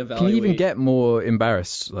internet and reevaluate. Can he even get more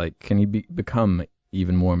embarrassed? Like, can he become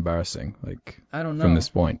even more embarrassing? Like, I don't know. From this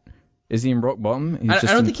point, is he in rock bottom? I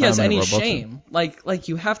don't think he has any shame. Like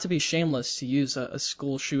you have to be shameless to use a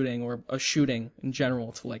school shooting or a shooting in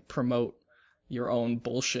general to like promote your own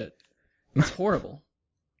bullshit. It's horrible.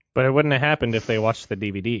 But it wouldn't have happened if they watched the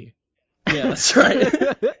DVD. Yeah, that's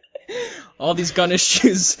right. All these gun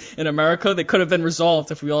issues in America, they could have been resolved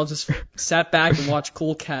if we all just sat back and watched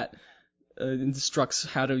Cool Cat instructs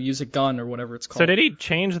how to use a gun or whatever it's called. So did he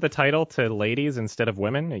change the title to ladies instead of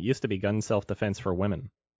women? It used to be Gun Self-Defense for Women.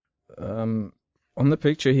 On the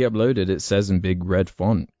picture he uploaded, it says in big red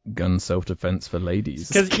font, Gun Self-Defense for Ladies.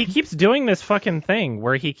 Because he keeps doing this fucking thing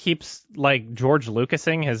where he keeps, like, George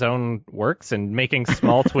Lucasing his own works and making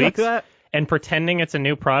small tweaks and pretending it's a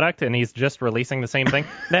new product and he's just releasing the same thing.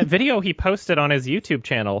 That video he posted on his YouTube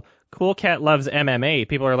channel, Cool Cat Loves MMA,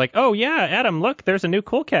 people are like, oh yeah, Adam, look, there's a new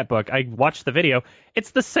Cool Cat book. I watched the video.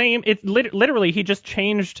 It's the same. Literally, he just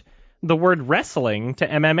changed the word wrestling to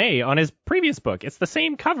MMA on his previous book. It's the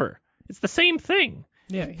same cover. It's the same thing.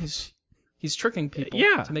 Yeah, he's tricking people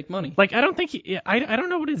to make money. Like, I don't think I don't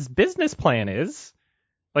know what his business plan is.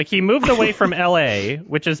 Like, he moved away from LA,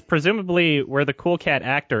 which is presumably where the Cool Cat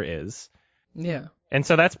actor is. Yeah. And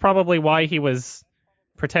so that's probably why he was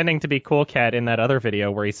pretending to be Cool Cat in that other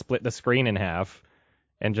video where he split the screen in half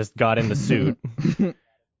and just got in the suit.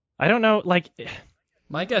 I don't know, like...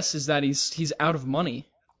 My guess is that he's out of money.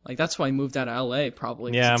 Like, that's why he moved out of L.A.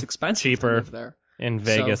 probably. 'Cause it's expensive cheaper to live there. In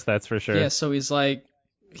Vegas, that's for sure. Yeah, so he's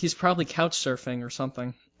probably couch surfing or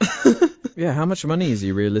something. Yeah, how much money is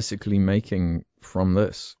he realistically making from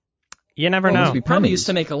this? You never know. He probably used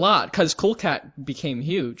to make a lot, because Cool Cat became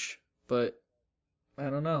huge, but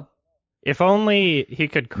I don't know. If only he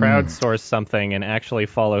could crowdsource something and actually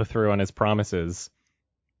follow through on his promises.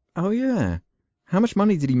 Oh, yeah. How much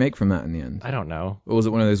money did he make from that in the end? I don't know. Or was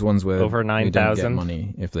it one of those ones where over 9,000? they don't get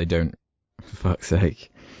money if they don't? For fuck's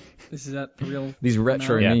sake. Is that the real... These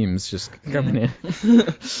retro memes just coming in.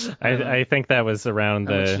 I think that was around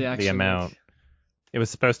the amount. It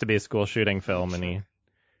was supposed to be a school shooting film, and he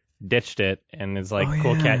ditched it and is like,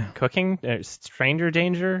 Cool Cat cooking, stranger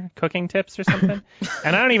danger cooking tips or something.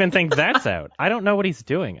 And I don't even think that's out. I don't know what he's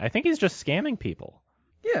doing. I think he's just scamming people.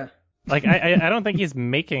 Yeah. Like, I don't think he's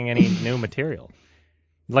making any new material.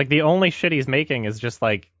 Like, the only shit he's making is just,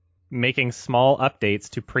 like, making small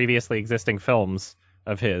updates to previously existing films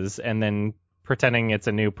of his and then pretending it's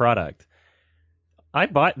a new product. I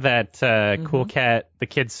bought that Cool Cat, the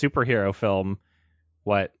kid's superhero film,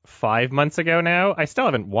 5 months ago now? I still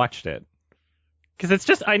haven't watched it. Because it's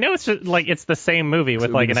just, I know it's just, like, it's the same movie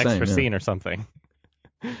with, like, an extra scene or something.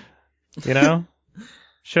 You know?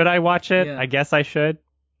 Should I watch it? Yeah. I guess I should.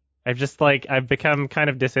 I've become kind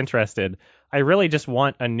of disinterested. I really just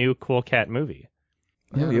want a new Cool Cat movie.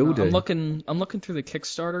 Yeah, we all do. I'm looking through the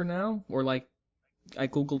Kickstarter now, or like, I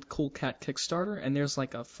googled Cool Cat Kickstarter, and there's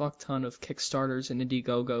like a fuck ton of Kickstarters and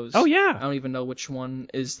Indiegogos. Oh yeah. I don't even know which one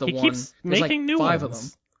is the he one. Keeps there's making like new 5 ones. of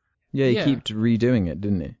them. Yeah, he kept redoing it,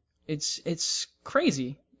 didn't he? It's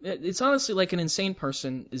crazy. It's honestly like an insane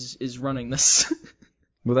person is running this.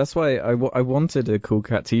 Well, that's why I wanted a Cool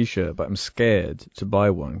Cat t-shirt, but I'm scared to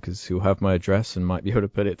buy one because he'll have my address and might be able to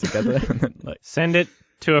put it together. And then, send it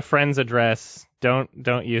to a friend's address. Don't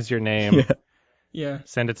use your name. Yeah.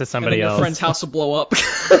 Send it to somebody else. Your friend's house will blow up.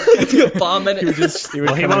 Be a bomb in it. He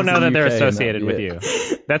won't know that they're associated with you.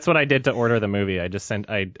 That's what I did to order the movie. I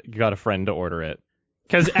got a friend to order it.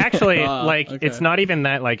 Because actually, it's not even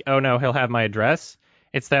that, like, oh no, he'll have my address.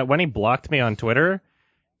 It's that when he blocked me on Twitter,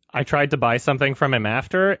 I tried to buy something from him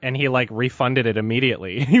after, and he, like, refunded it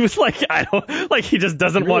immediately. He was like, he just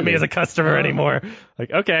doesn't want me as a customer anymore.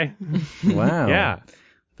 Like, okay. Wow. Yeah.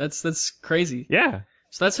 That's crazy. Yeah.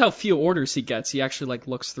 So that's how few orders he gets. He actually, like,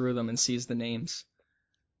 looks through them and sees the names.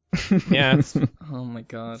 Yeah. Oh my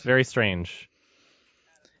god. It's very strange.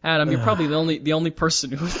 Adam, you're probably the only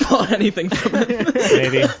person who bought anything from him.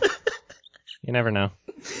 Maybe. You never know.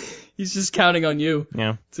 He's just counting on you.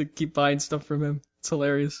 Yeah. To keep buying stuff from him. It's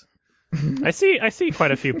hilarious. I see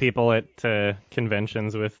quite a few people at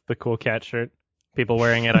conventions with the Cool Cat shirt. People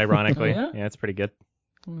wearing it ironically. Oh, yeah? Yeah, it's pretty good.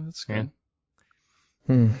 Oh, that's good.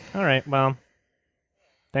 Yeah. All right, well,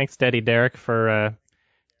 thanks, Daddy Derek, for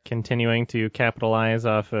continuing to capitalize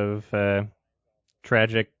off of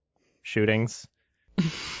tragic shootings.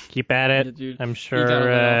 Keep at it. Yeah,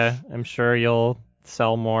 I'm sure you'll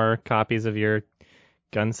sell more copies of your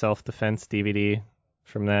gun self-defense DVD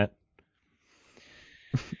from that.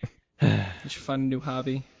 You should find a new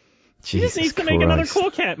hobby. He just needs to make another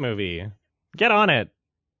Cool Cat movie. Get on it.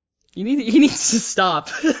 He needs to stop.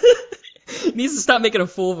 He needs to stop making a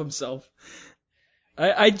fool of himself.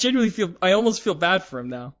 I genuinely I almost feel bad for him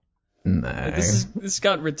now. No. Like, this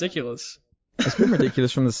got ridiculous. It's been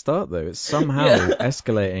ridiculous from the start, though. It's somehow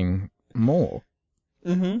escalating more.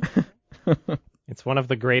 Mm-hmm. It's one of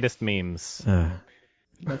the greatest memes.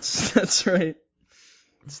 That's right.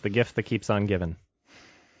 It's the gift that keeps on giving.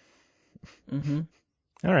 Mm-hmm.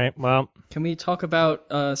 All right, well. Can we talk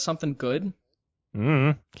about something good?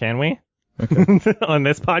 Can we? Okay. On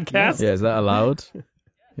this podcast? Yeah, is that allowed?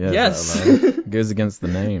 Yeah, yes. It goes against the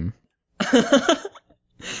name.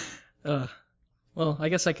 Well, I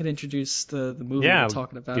guess I could introduce the movie we're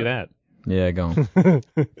talking about. Do that. Yeah, go on.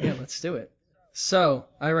 Yeah, let's do it. So,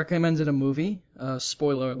 I recommended a movie,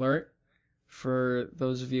 spoiler alert, for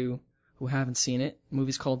those of you who haven't seen it. The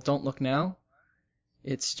movie's called Don't Look Now.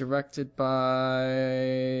 It's directed by...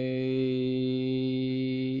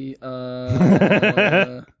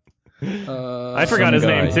 I forgot his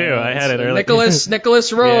name, too. I had it earlier.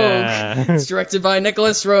 Nicholas Rogue. Yeah. It's directed by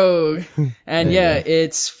Nicholas Rogue. And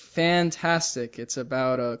it's fantastic. It's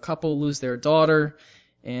about a couple lose their daughter,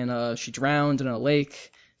 and she drowned in a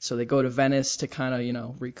lake. So they go to Venice to kind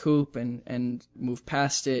of, recoup and move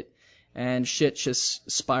past it. And shit just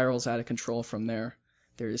spirals out of control from there.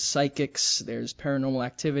 There's psychics, there's paranormal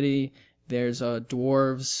activity, there's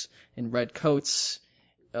dwarves in red coats.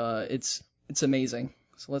 it's amazing.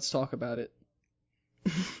 So let's talk about it.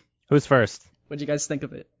 Who's first? What do you guys think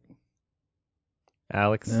of it?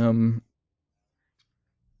 Alex? I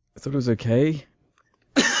thought it was okay.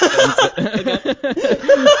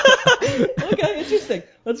 Okay, interesting.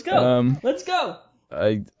 Let's go. Let's go.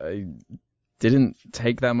 I didn't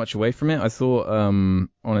take that much away from it. I thought on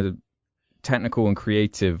a technical and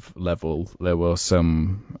creative level there were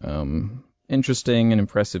some interesting and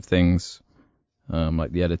impressive things,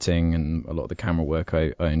 like the editing and a lot of the camera work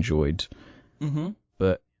I enjoyed. Mm-hmm.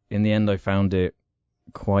 But in the end I found it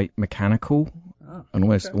quite mechanical and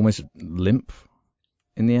almost limp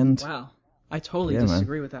in the end. Wow. I totally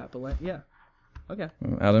disagree with that, but yeah. Okay.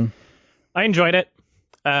 Adam? I enjoyed it.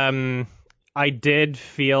 I did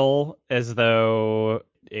feel as though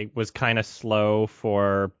it was kind of slow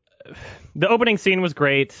for... The opening scene was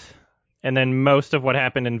great, and then most of what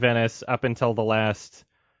happened in Venice up until the last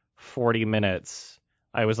 40 minutes,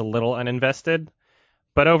 I was a little uninvested.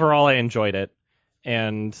 But overall, I enjoyed it.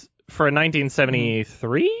 And for a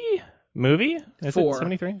 1973 movie? Is it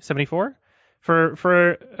 73? 74?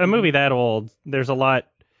 For a movie that old, there's a lot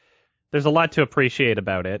to appreciate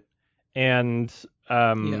about it. And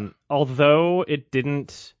although it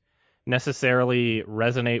didn't necessarily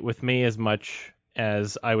resonate with me as much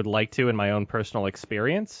as I would like to in my own personal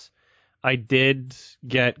experience, I did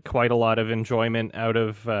get quite a lot of enjoyment out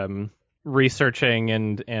of researching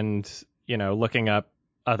and looking up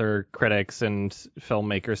other critics and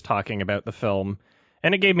filmmakers talking about the film,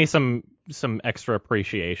 and it gave me some extra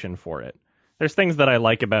appreciation for it. There's things that I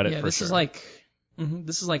like about it. Yeah, this is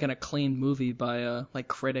like an acclaimed movie by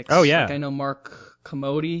critics. Oh yeah, like I know Mark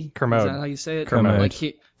Kermode. Is Kermode. that how you say it? Kermode.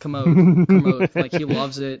 Kermode. Like he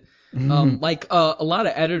loves it. A lot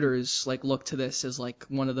of editors look to this as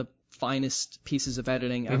one of the finest pieces of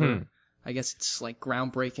editing ever. Mm-hmm. I guess it's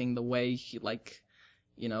groundbreaking the way he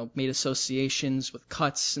made associations with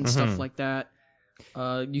cuts and stuff like that.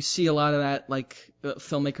 You see a lot of that,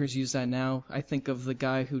 filmmakers use that now. I think of the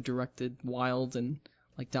guy who directed Wild and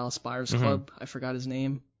Dallas Buyers Club. I forgot his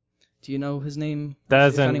name. Do you know his name?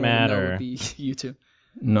 Doesn't if matter. Would know, it would be you two.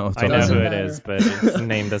 No, I know who matter. it is, but his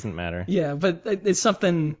name doesn't matter. Yeah, but it's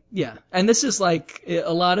something. Yeah, and this is a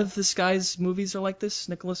lot of this guy's movies are like this.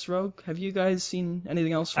 Nicholas Roeg. Have you guys seen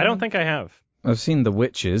anything else from I don't him? think I have. I've seen The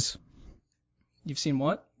Witches. You've seen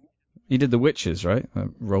what? He did The Witches, right? A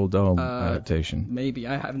Roald Dahl adaptation. Maybe.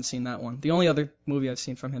 I haven't seen that one. The only other movie I've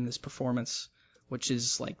seen from him is Performance, which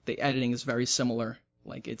is the editing is very similar.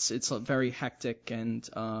 It's very hectic and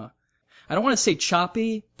I don't want to say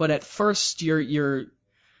choppy, but at first you're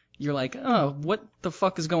like, oh, what the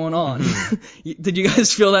fuck is going on? Did you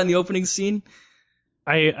guys feel that in the opening scene?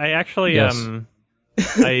 I actually Yes.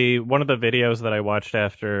 one of the videos that I watched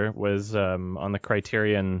after was on the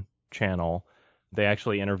Criterion channel. They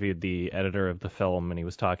actually interviewed the editor of the film, and he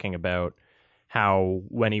was talking about how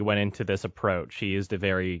when he went into this approach, he used a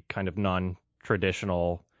very kind of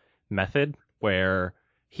non-traditional method where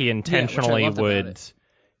he intentionally would,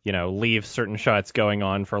 leave certain shots going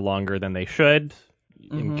on for longer than they should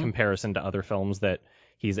in comparison to other films that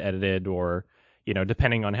he's edited, or,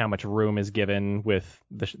 depending on how much room is given with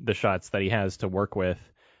the shots that he has to work with.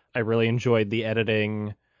 I really enjoyed the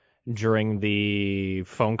editing during the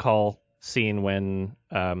phone call scene when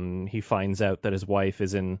he finds out that his wife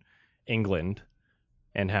is in England,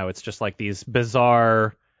 and how it's just these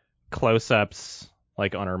bizarre close-ups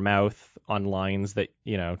on her mouth on lines that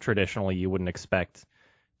traditionally you wouldn't expect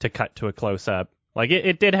to cut to a close-up.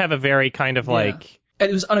 It did have a very kind of And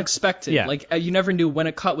it was unexpected. Yeah. You never knew when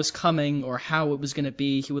a cut was coming or how it was going to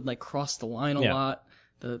be. He would cross the line a lot,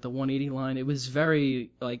 the 180 line. It was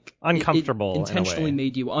very uncomfortable. It intentionally in a way.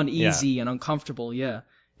 made you uneasy and uncomfortable. Yeah.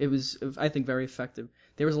 It was, I think, very effective.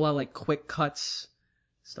 There was a lot of quick cuts,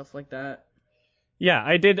 stuff like that. Yeah,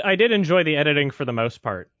 I did enjoy the editing for the most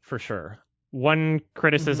part, for sure. One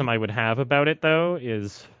criticism I would have about it, though,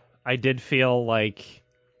 is I did feel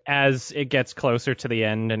as it gets closer to the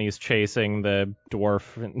end and he's chasing the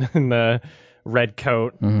dwarf in the red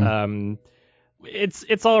coat,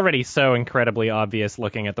 it's already so incredibly obvious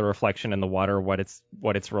looking at the reflection in the water what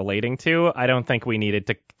it's relating to. I don't think we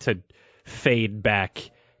needed to fade back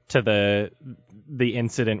to the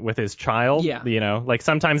incident with his child. Yeah.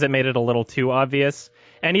 Sometimes it made it a little too obvious.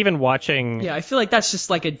 And even watching... Yeah, I feel that's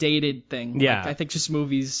just a dated thing. Yeah. I think just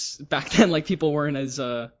movies back then, people weren't as...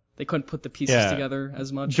 they couldn't put the pieces together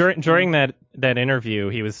as much. During that interview,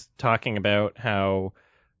 he was talking about how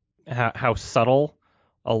subtle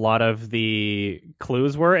a lot of the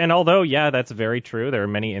clues were. And although, that's very true, there are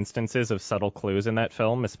many instances of subtle clues in that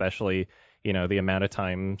film, especially... the amount of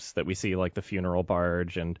times that we see the funeral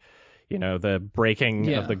barge and, you know, the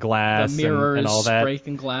breaking of the glass the mirrors, and all that.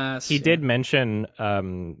 breaking glass. He did mention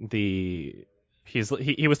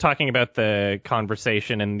he was talking about the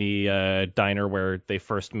conversation in the diner where they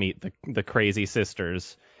first meet the crazy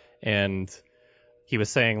sisters, and he was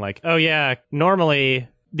saying like, oh yeah, normally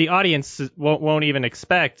the audience won't even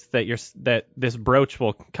expect that this brooch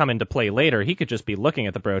will come into play later. He could just be looking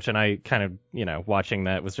at the brooch, and I kind of, you know, watching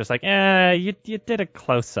that was just like, you did a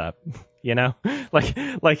close up, you know, like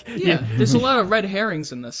there's a lot of red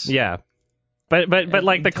herrings in this. Yeah. But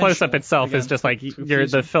like the close up itself is just like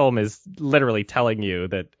the film is literally telling you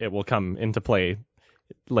that it will come into play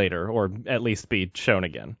later, or at least be shown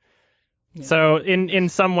again. Yeah. So in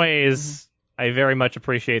some ways, I very much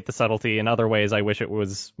appreciate the subtlety. In other ways, I wish it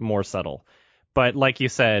was more subtle. But like you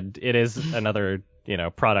said, it is another, you know,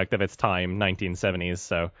 product of its time, 1970s.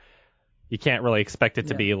 So you can't really expect it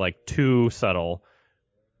to be like too subtle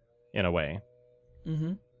in a way.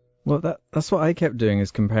 Mm-hmm. Well, that's what I kept doing,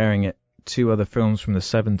 is comparing it to other films from the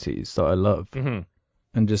 70s that I love, and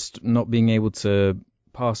just not being able to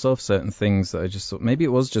pass off certain things that I just thought maybe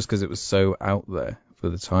it was just because it was so out there for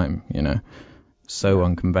the time, you know, so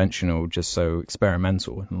unconventional, just so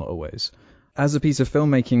experimental in a lot of ways. As a piece of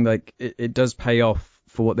filmmaking, like it does pay off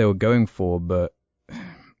for what they were going for, but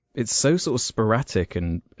it's so sort of sporadic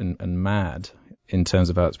and mad in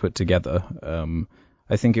terms of how it's put together.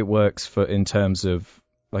 I think it works in terms of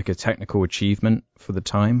like a technical achievement for the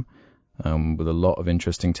time. With a lot of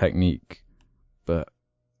interesting technique, but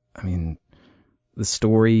I mean, the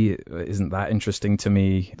story isn't that interesting to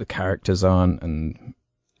me. The characters aren't, and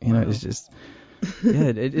you know, it's just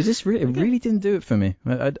it just really didn't do it for me.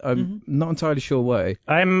 I'm not entirely sure why.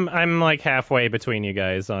 I'm like halfway between you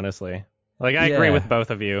guys, honestly. Like I agree with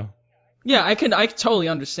both of you. Yeah, I totally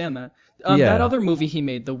understand that. That other movie he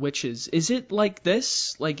made, The Witches, is it like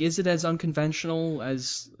this? Like, is it as unconventional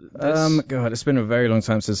as this? God, it's been a very long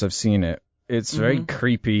time since I've seen it. It's very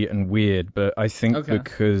creepy and weird, but I think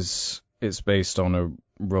because it's based on a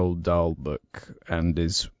Roald Dahl book and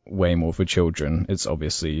is way more for children, it's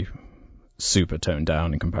obviously super toned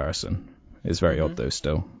down in comparison. It's very odd, though,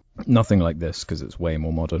 still. Nothing like this, because it's way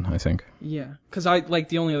more modern, I think. Yeah, because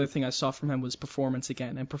the only other thing I saw from him was Performance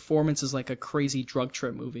again, and Performance is like a crazy drug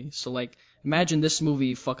trip movie. So like, imagine this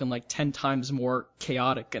movie fucking like 10 times more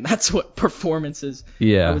chaotic, and that's what Performance is.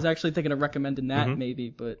 Yeah. I was actually thinking of recommending that maybe,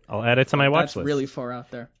 but I'll add it to my watch list. That's really far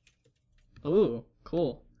out there. Ooh,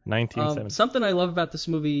 cool. 1970. Something I love about this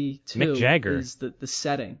movie too Mick Jagger. is the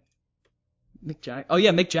setting. Mick Jagger. Oh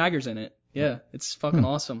yeah, Mick Jagger's in it. Yeah, it's fucking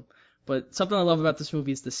awesome. But something I love about this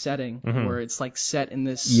movie is the setting, where it's like set in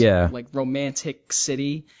this like romantic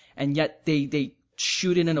city, and yet they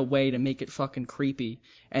shoot it in a way to make it fucking creepy.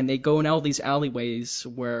 And they go in all these alleyways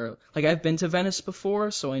where, like, I've been to Venice before,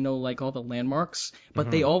 so I know like all the landmarks, but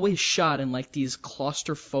they always shot in like these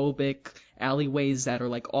claustrophobic alleyways that are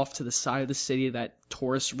like off to the side of the city that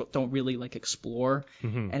tourists don't really like explore,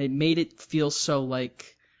 and it made it feel so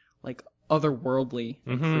like otherworldly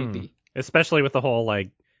and creepy. Especially with the whole like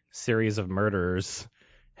series of murders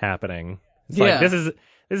happening. It's like this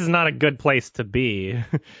is not a good place to be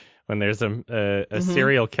when there's a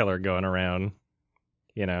serial killer going around,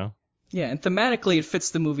 you know. Yeah, and thematically it fits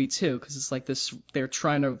the movie too, because it's like this, they're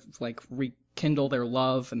trying to like rekindle their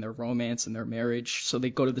love and their romance and their marriage, so they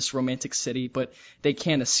go to this romantic city, but they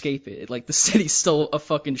can't escape it. Like the city's still a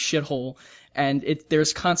fucking shithole, and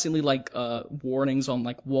there's constantly like warnings on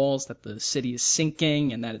like walls that the city is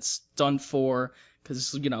sinking and that it's done for.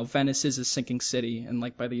 Because, you know, Venice is a sinking city, and,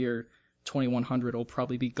 like, by the year 2100, it'll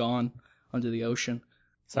probably be gone under the ocean.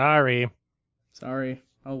 Sorry.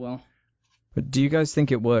 Oh, well. But do you guys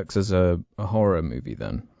think it works as a horror movie,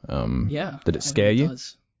 then? Yeah. Did it scare you? It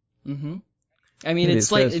does. Mm-hmm. I mean,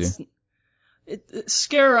 it's like, it's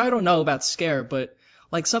scare, I don't know about scare, but,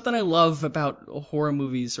 like, something I love about horror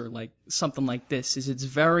movies or, like, something like this is it's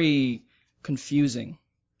very confusing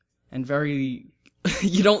and very...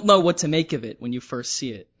 you don't know what to make of it when you first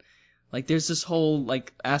see it. Like, there's this whole,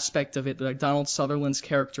 like, aspect of it that like, Donald Sutherland's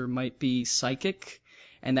character might be psychic,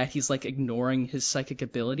 and that he's, like, ignoring his psychic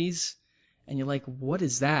abilities. And you're like, what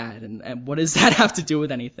is that? And what does that have to do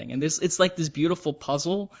with anything? And it's like this beautiful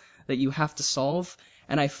puzzle that you have to solve,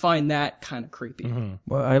 and I find that kind of creepy.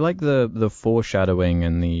 Well, I like the foreshadowing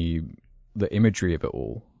and the imagery of it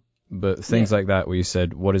all. But things like that where you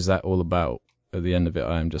said, what is that all about? At the end of it,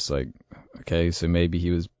 I'm just like, okay, so maybe he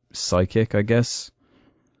was psychic, I guess.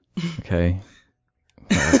 Okay.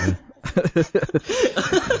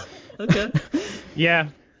 Okay. Yeah.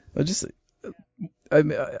 It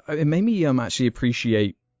made me actually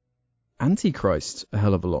appreciate Antichrist a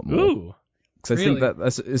hell of a lot more. Ooh. Because I think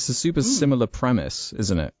it's a super similar premise,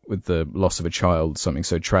 isn't it? With the loss of a child, something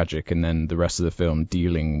so tragic, and then the rest of the film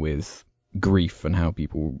dealing with grief and how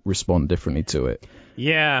people respond differently to it.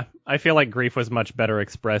 Yeah, I feel like grief was much better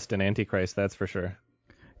expressed in Antichrist, that's for sure.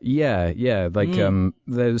 Yeah, like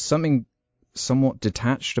there's something somewhat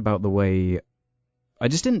detached about the way. I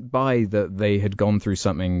just didn't buy that they had gone through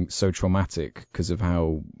something so traumatic because of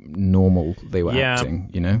how normal they were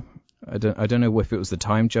acting, you know? I don't know if it was the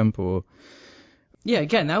time jump or... Yeah,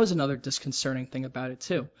 again, that was another disconcerting thing about it,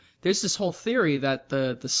 too. There's this whole theory that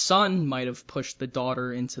the son might have pushed the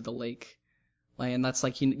daughter into the lake. And that's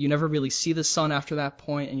like, you never really see the son after that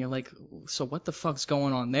point, and you're like, so what the fuck's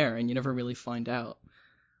going on there? And you never really find out.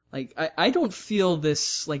 Like, I don't feel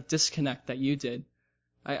this, like, disconnect that you did.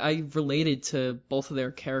 I related to both of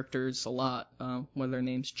their characters a lot. What are their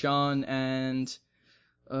names? John and...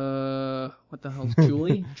 what the hell's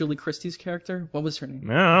Julie? Julie Christie's character? What was her name?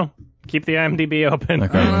 No, keep the IMDb open.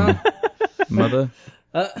 Mother?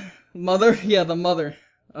 Mother? Yeah, the mother.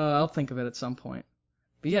 I'll think of it at some point.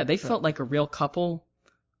 But yeah, they felt like a real couple.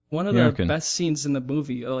 One of the best scenes in the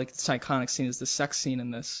movie, like this iconic scene, is the sex scene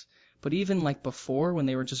in this. But even like before, when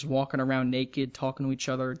they were just walking around naked, talking to each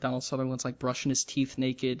other, Donald Sutherland's like brushing his teeth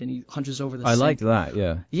naked, and he hunches over the sink. I liked that,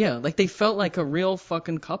 yeah. Yeah, like they felt like a real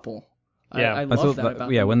fucking couple. Yeah, I love that about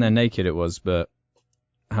them. Yeah, when they're naked it was, but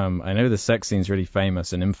I know the sex scene's really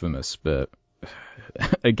famous and infamous, but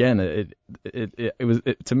again, it was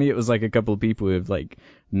to me it was like a couple of people who've like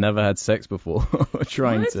never had sex before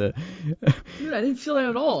trying to. Dude, I didn't feel that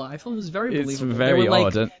at all. I thelt it was very believable. It's very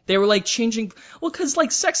odd. They were like changing. Well, because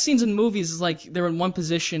like sex scenes in movies is like they're in one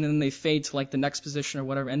position and then they fade to like the next position or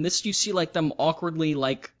whatever. And this you see like them awkwardly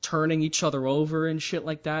like turning each other over and shit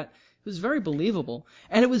like that. It was very believable.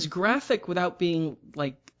 And it was graphic without being,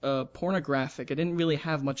 like, pornographic. It didn't really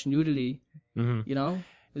have much nudity, you know?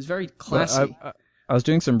 It was very classy. Well, I was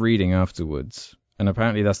doing some reading afterwards, and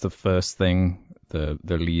apparently that's the first thing the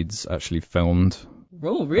leads actually filmed.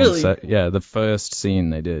 Oh, really? Yeah, the first scene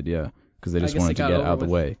they did, yeah. Because they just wanted to get out of the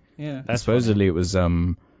way. Yeah. Supposedly it was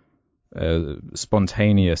a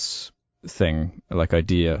spontaneous thing, like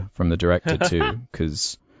idea from the director, too,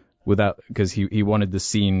 because he wanted the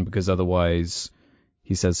scene because otherwise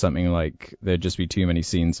he says something like there'd just be too many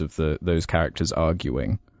scenes of those characters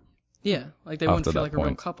arguing. Yeah, like they wouldn't feel like a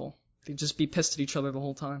real couple. They'd just be pissed at each other the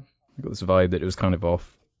whole time. I got this vibe that it was kind of off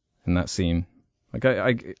in that scene.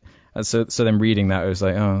 Like so then reading that I was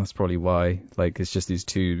like, oh, that's probably why. Like it's just these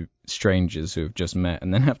two strangers who have just met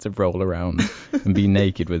and then have to roll around and be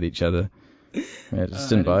naked with each other. Yeah, I just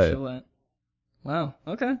didn't buy it. That. Wow.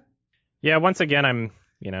 Okay. Yeah. Once again, I'm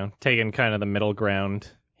taking kind of the middle ground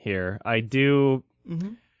here. I do.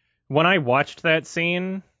 Mm-hmm. When I watched that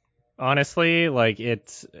scene, honestly, like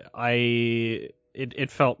it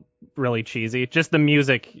felt really cheesy. Just the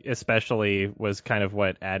music, especially, was kind of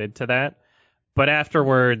what added to that. But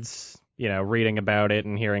afterwards, reading about it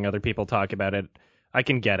and hearing other people talk about it, I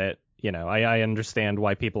can get it. I understand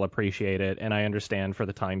why people appreciate it, and I understand for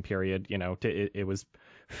the time period, it was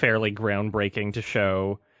fairly groundbreaking to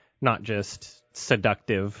show not just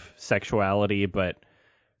seductive sexuality, but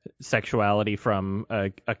sexuality from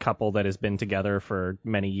a couple that has been together for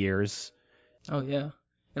many years. Oh, yeah.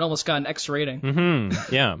 It almost got an X rating.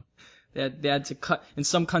 Mm-hmm. Yeah. They had to cut, in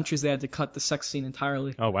some countries, they had to cut the sex scene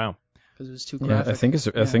entirely. Oh, wow. Because it was too graphic. Yeah,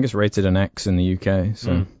 I think it's rated an X in the UK.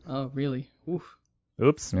 So. Mm. Oh, really? Oof.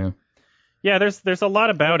 Oops. Yeah. Yeah, there's a lot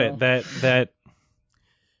about it that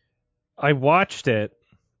I watched it,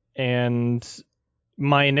 and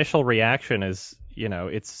my initial reaction is,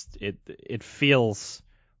 it feels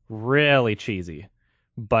really cheesy,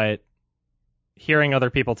 but hearing other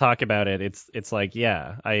people talk about it, it's like,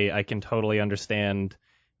 yeah, I can totally understand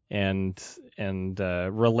and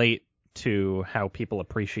relate to how people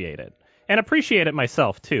appreciate it, and appreciate it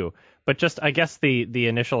myself too. But just, I guess the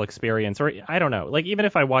initial experience, or I don't know, like even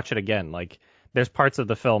if I watch it again, like there's parts of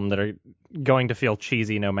the film that are going to feel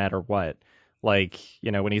cheesy no matter what. Like,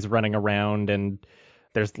 when he's running around and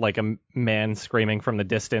there's like a man screaming from the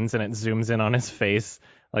distance and it zooms in on his face.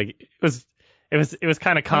 Like it was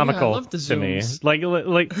kind of comical to me. Like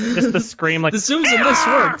just the scream, like the zooms in this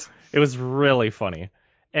worked. It was really funny.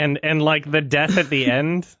 And like the death at the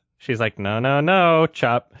end, she's like, no,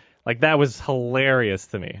 chop. Like that was hilarious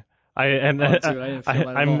to me. I didn't feel that at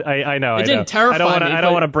all. I know. It didn't terrify me. I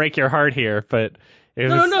don't want to break your heart here, but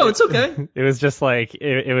no, it's okay. It was just like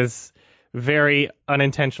it was very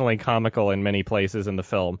unintentionally comical in many places in the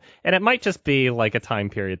film, and it might just be like a time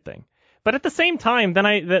period thing. But at the same time, then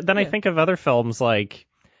I think of other films like,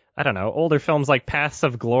 I don't know, older films like Paths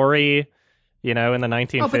of Glory, in the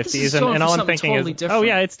 1950s. Oh, but this is going and for all I'm something thinking totally is, different. oh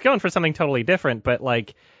yeah, it's going for something totally different. But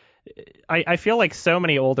like, I feel like so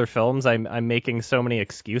many older films, I'm making so many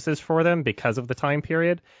excuses for them because of the time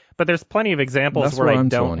period. But there's plenty of examples where I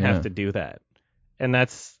don't have to do that, and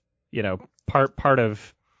that's part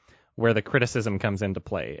of where the criticism comes into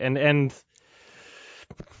play. And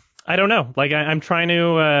I don't know, like I'm trying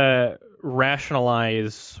to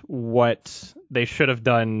rationalize what they should have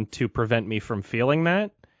done to prevent me from feeling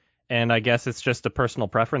that, and I guess it's just a personal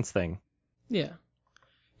preference thing. Yeah.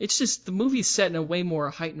 It's just the movie's set in a way more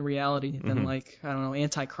heightened reality than like, I don't know,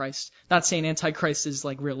 Antichrist. Not saying Antichrist is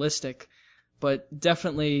like realistic, but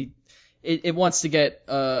definitely it wants to get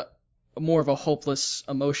more of a hopeless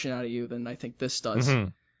emotion out of you than I think this does.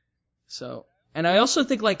 So, and I also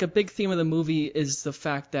think like a big theme of the movie is the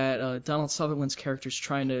fact that Donald Sutherland's character is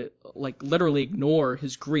trying to like literally ignore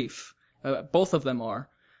his grief. Both of them are,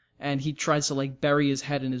 and he tries to like bury his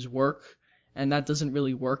head in his work, and that doesn't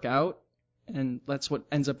really work out. And that's what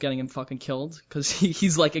ends up getting him fucking killed, because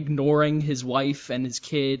he's like ignoring his wife and his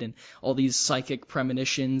kid and all these psychic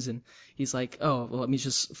premonitions, and he's like, oh, well, let me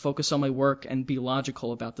just focus on my work and be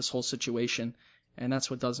logical about this whole situation, and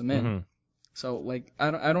that's what does him in. So like,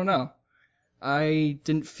 I don't know. I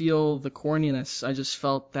didn't feel the corniness. I just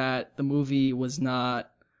felt that the movie was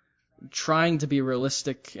not trying to be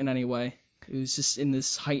realistic in any way. It was just in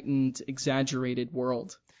this heightened, exaggerated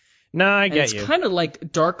world. No, I get you. It's kind of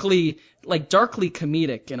like darkly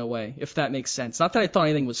comedic in a way, if that makes sense. Not that I thought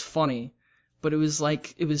anything was funny, but it was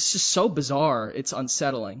just so bizarre. It's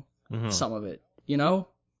unsettling. Some of it,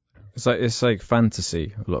 It's like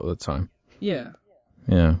fantasy a lot of the time. Yeah.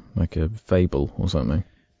 Yeah, like a fable or something.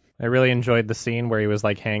 I really enjoyed the scene where he was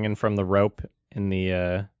like hanging from the rope in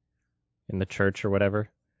the church or whatever.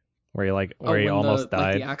 Where he almost died.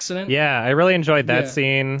 Like the accident? Yeah, I really enjoyed that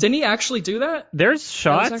scene. Didn't he actually do that? There's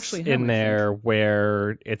shots in there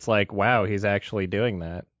where it's like, wow, he's actually doing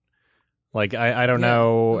that. Like, I don't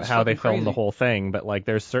know how they filmed the whole thing, but like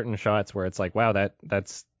there's certain shots where it's like, wow,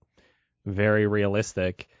 that's very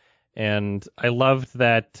realistic. And I loved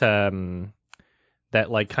that that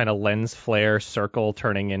like kind of lens flare circle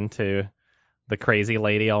turning into the crazy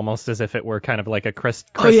lady, almost as if it were kind of like a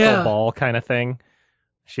crystal ball kind of thing.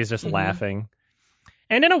 She's just laughing.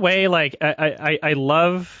 And in a way, like, I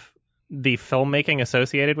love the filmmaking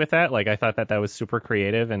associated with that. Like, I thought that was super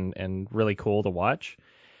creative and really cool to watch.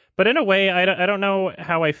 But in a way, I don't know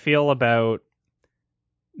how I feel about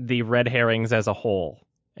the red herrings as a whole.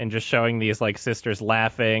 And just showing these, like, sisters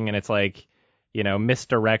laughing, and it's like,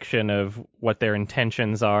 misdirection of what their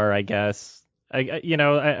intentions are, I guess.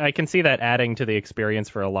 I can see that adding to the experience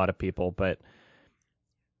for a lot of people, but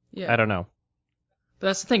I don't know. But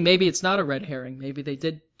that's the thing. Maybe it's not a red herring. Maybe they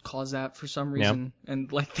did cause that for some reason,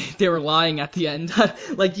 and like they were lying at the end.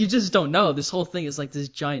 Like you just don't know. This whole thing is like this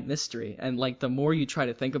giant mystery, and like the more you try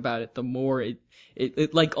to think about it, the more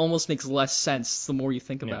it like almost makes less sense. The more you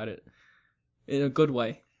think about it, in a good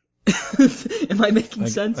way. Am I making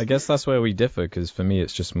sense? I guess that's where we differ, because for me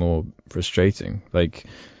it's just more frustrating. Like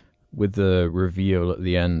with the reveal at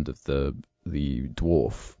the end of the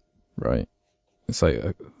dwarf, right? It's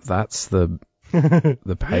like that's the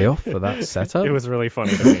payoff for that setup. It was really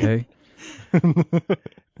funny to me. Okay.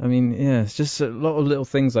 I mean, yeah, it's just a lot of little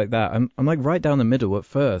things like that. I'm like right down the middle at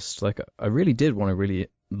first. Like I really did want to really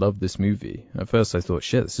love this movie. At first I thought,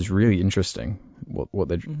 shit, this is really interesting what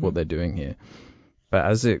they're doing here. But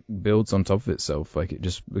as it builds on top of itself, like it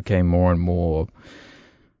just became more and more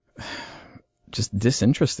just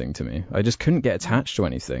disinteresting to me. I just couldn't get attached to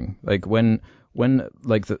anything. Like when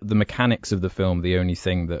like the mechanics of the film, the only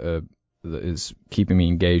thing that is keeping me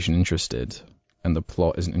engaged and interested, and the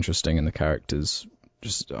plot isn't interesting and the characters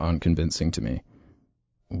just aren't convincing to me,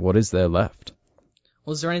 what is there left?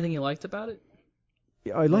 Was there anything you liked about it?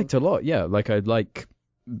 Yeah, I liked a lot, yeah. Like I like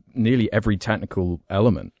nearly every technical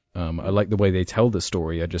element. I like the way they tell the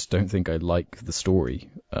story. I just don't think I like the story.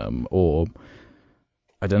 Or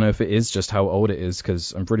I don't know if it is just how old it is,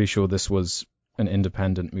 because I'm pretty sure this was an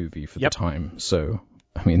independent movie for the time. So,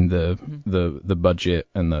 I mean, the budget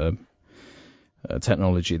and the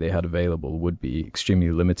technology they had available would be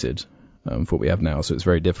extremely limited for what we have now. So it's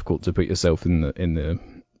very difficult to put yourself in the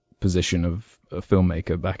position of a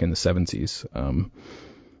filmmaker back in the 70s.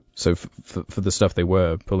 So for the stuff they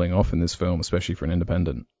were pulling off in this film, especially for an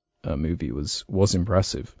independent movie, was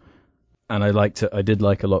impressive. And I did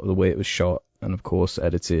like a lot of the way it was shot, and of course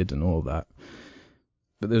edited and all of that.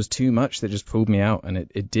 But there was too much that just pulled me out, and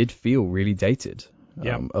it did feel really dated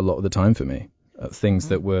a lot of the time for me. Things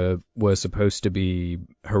that were supposed to be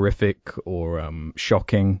horrific or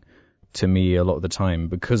shocking to me a lot of the time,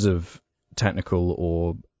 because of technical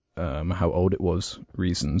or how old it was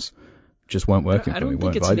reasons just weren't working I for me. don't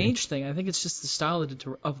think it's an age thing. I think it's just the style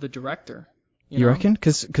of the director. You know? reckon?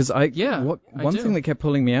 Because one do. thing that kept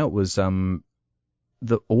pulling me out was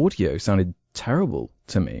the audio sounded terrible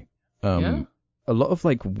to me. A lot of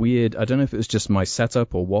like weird. I don't know if it was just my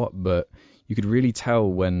setup or what, but you could really tell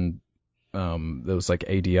when there was like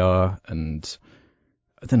ADR and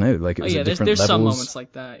I don't know, like it was at different there's levels. some moments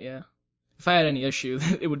like that. Yeah. If I had any issue,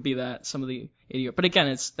 it would be that some of the ADR. But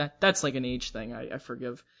again, that's like an age thing. I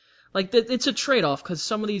forgive. Like it's a trade-off because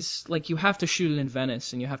some of these, like, you have to shoot it in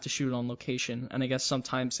Venice and you have to shoot it on location, and I guess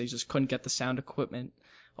sometimes they just couldn't get the sound equipment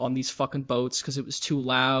on these fucking boats because it was too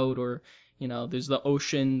loud, or there's the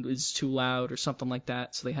ocean is too loud or something like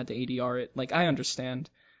that, so they had to ADR it. Like, I understand.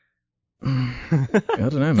 I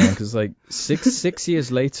don't know, man, because like six years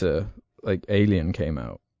later, like Alien came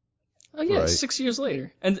out. Oh yeah, right? 6 years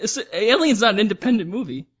later, and Alien's not an independent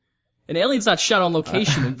movie, and Alien's not shot on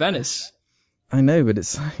location in Venice. I know, but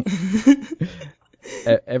it's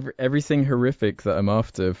like everything horrific that I'm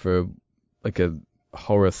after for like a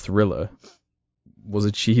horror thriller was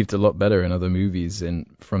achieved a lot better in other movies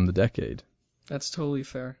from the decade. That's totally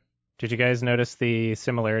fair. Did you guys notice the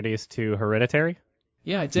similarities to Hereditary?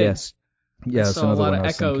 Yeah, I did. Yes. Yeah, I saw a lot of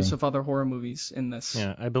echoes thinking. of other horror movies in this.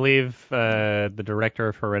 Yeah, I believe the director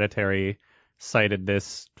of Hereditary cited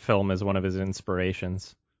this film as one of his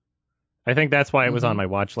inspirations. I think that's why it was on my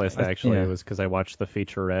watch list, actually. It was because I watched the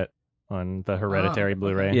featurette on the Hereditary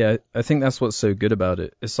Blu-ray. Yeah, I think that's what's so good about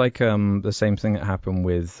it. It's like the same thing that happened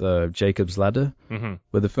with Jacob's Ladder,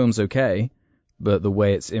 where the film's okay, but the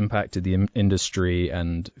way it's impacted the industry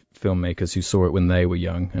and filmmakers who saw it when they were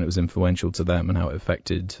young, and it was influential to them and how it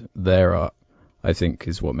affected their art, I think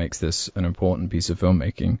is what makes this an important piece of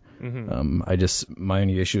filmmaking. My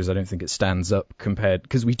only issue is I don't think it stands up compared,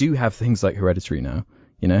 because we do have things like Hereditary now,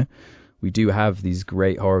 we do have these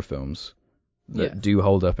great horror films that do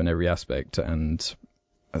hold up in every aspect, and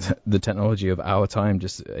the technology of our time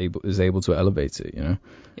just is able to elevate it, Yeah,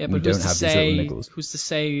 but we don't have these little niggles. Who's to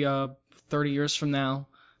say 30 years from now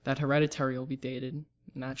that Hereditary will be dated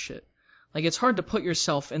and that shit? Like, it's hard to put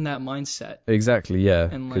yourself in that mindset. Exactly, yeah,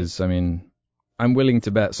 because, I'm willing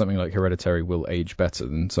to bet something like Hereditary will age better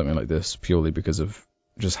than something like this, purely because of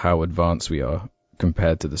just how advanced we are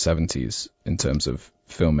compared to the 70s in terms of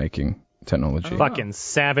filmmaking technology. Fucking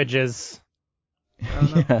savages.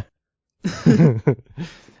 I don't know.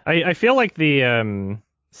 I feel like the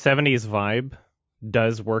 70s vibe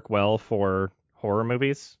does work well for horror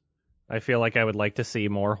movies. I feel like I would like to see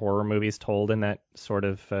more horror movies told in that sort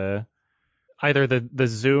of either the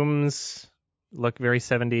zooms look very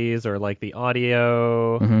 70s, or like the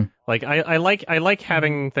audio. Like I like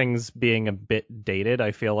having things being a bit dated.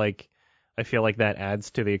 I feel like that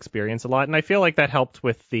adds to the experience a lot, and I feel like that helped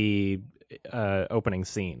with the opening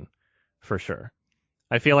scene for sure.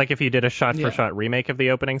 I feel like if you did a shot-for-shot remake of the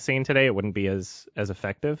opening scene today, it wouldn't be as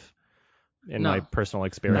effective in my personal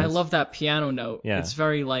experience. I love that piano note. Yeah. It's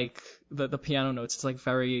very like the piano notes. It's like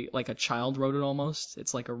very like a child wrote it almost.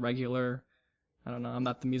 It's like a regular. I don't know. I'm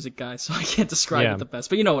not the music guy, so I can't describe it the best.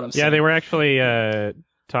 But you know what I'm saying. Yeah, they were actually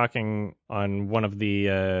talking on one of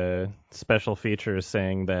the special features,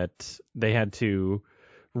 saying that they had to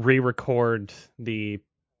re-record the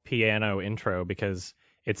piano intro because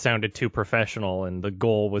it sounded too professional, and the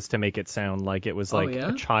goal was to make it sound like it was like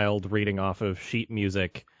a child reading off of sheet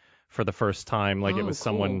music for the first time, like it was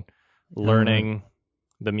someone learning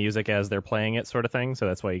the music as they're playing it, sort of thing. So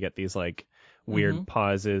that's why you get these like weird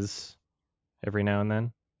pauses every now and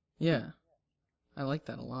then. Yeah, I like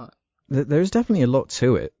that a lot. There's definitely a lot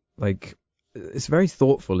to it. Like, it's very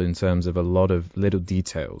thoughtful in terms of a lot of little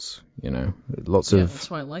details, lots of...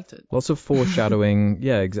 that's why I liked it. Lots of foreshadowing.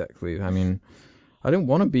 Yeah, exactly. I mean, I don't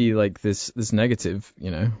want to be like this negative,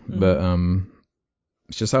 but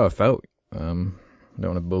it's just how I felt. I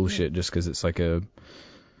don't want to bullshit just because it's like a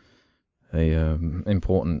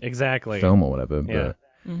important film or whatever. Yeah.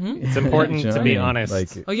 But it's important to be honest. Like,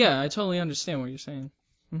 oh yeah, I totally understand what you're saying.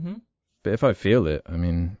 But if I feel it, I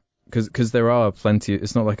mean, because there are plenty.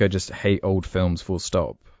 It's not like I just hate old films full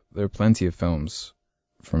stop. There are plenty of films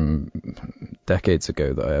from decades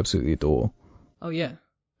ago that I absolutely adore. Oh yeah.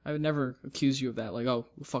 I would never accuse you of that. Like, oh,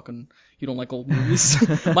 fucking, you don't like old movies.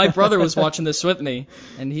 My brother was watching this with me,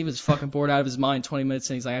 and he was fucking bored out of his mind 20 minutes,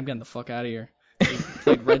 and he's like, I'm getting the fuck out of here. He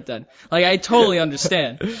played Red Dead. Like, I totally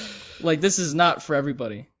understand. Like, this is not for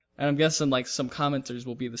everybody. And I'm guessing, like, some commenters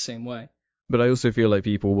will be the same way. But I also feel like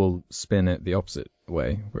people will spin it the opposite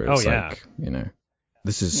way, where it's like,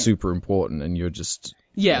 this is super important, and you're just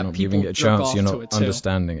Yeah, you're not people giving it a jerk chance. off You're to not it, too.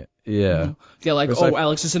 understanding it. Yeah. Mm-hmm. Yeah, like, Because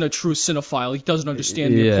Alex isn't a true cinephile. He doesn't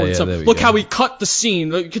understand the Yeah, importance yeah, of. there we Look go. how he cut the scene.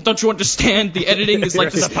 Don't you understand? The editing is like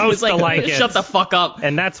You're this. supposed It's like, to like it. shut the fuck up.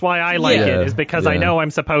 And that's why I like Yeah. it, is because I Yeah. know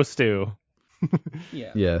I'm supposed to.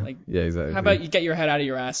 Yeah. Yeah. Like, Yeah, exactly. how about you get your head out of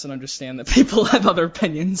your ass and understand that people have other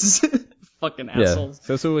opinions? Fucking assholes.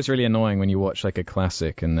 So it's always really annoying when you watch like a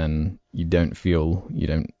classic and then you don't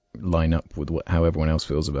line up with how everyone else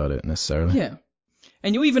feels about it necessarily. Yeah.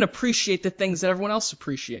 And you even appreciate the things that everyone else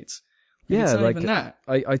appreciates. Like, it's not even that.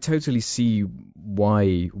 I totally see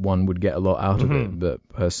why one would get a lot out of it, but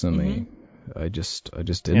personally, I just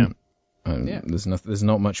didn't. There's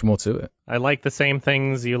not much more to it. I like the same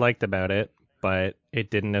things you liked about it, but it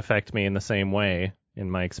didn't affect me in the same way in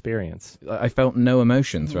my experience. I felt no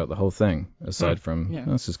emotion throughout the whole thing, aside from,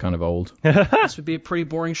 this is kind of old. This would be a pretty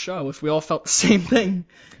boring show if we all felt the same thing.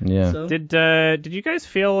 Yeah. So, Did you guys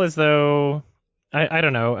feel as though I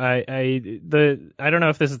don't know I don't know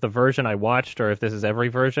if this is the version I watched or if this is every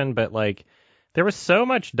version, but like there was so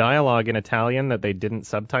much dialogue in Italian that they didn't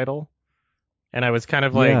subtitle, and I was kind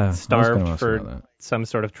of like starved for some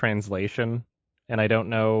sort of translation, and I don't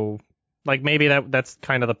know, like maybe that's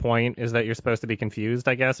kind of the point, is that you're supposed to be confused,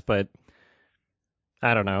 I guess, but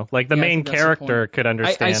I don't know. Like the main character could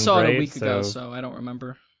understand. I saw right? it a week ago, so I don't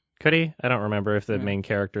remember. Could he? I don't remember if the main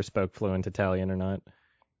character spoke fluent Italian or not.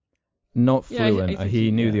 Not fluent. I think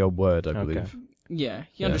he knew the old word, I believe. Yeah,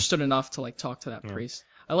 he understood enough to like talk to that priest.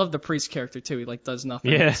 I love the priest character too. He like does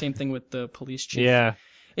nothing. Yeah. Same thing with the police chief. Yeah.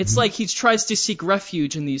 It's like he tries to seek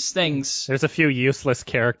refuge in these things. There's a few useless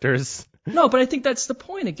characters. No, but I think that's the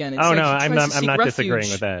point again. It's oh like no, he tries to I'm seek not refuge.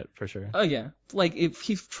 disagreeing with that for sure. Oh yeah, like if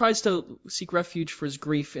he tries to seek refuge for his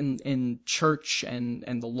grief in church and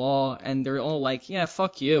the law, and they're all like, yeah,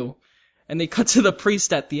 fuck you, and they cut to the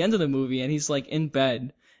priest at the end of the movie, and he's like in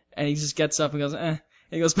bed, and he just gets up and goes, and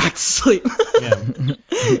he goes back to sleep. Yeah.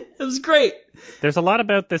 It was great. There's a lot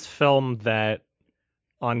about this film that,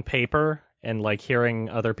 on paper and like hearing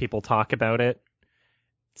other people talk about it,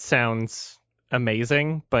 sounds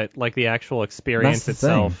amazing, but like the actual experience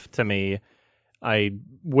itself, to me, I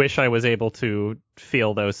wish I was able to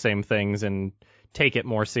feel those same things and take it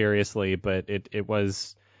more seriously, but it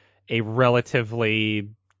was a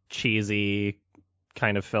relatively cheesy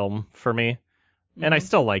kind of film for me. And I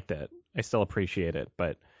still liked it. I still appreciate it,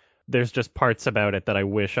 but there's just parts about it that I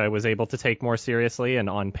wish I was able to take more seriously, and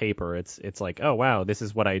on paper it's like, oh wow, this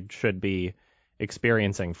is what I should be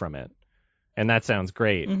experiencing from it. And that sounds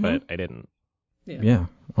great, but I didn't. Yeah,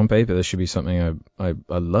 on paper this should be something I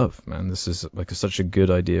love, man. This is like such a good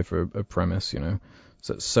idea for a premise, you know.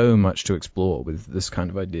 So much to explore with this kind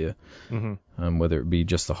of idea, whether it be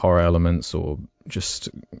just the horror elements or just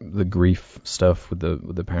the grief stuff with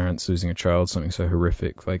the parents losing a child, something so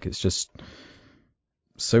horrific. Like it's just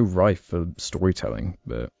so rife for storytelling,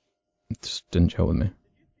 but it just didn't gel with me.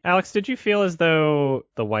 Alex, did you feel as though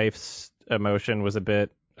the wife's emotion was a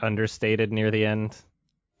bit understated near the end?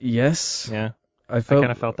 Yes. Yeah. I kind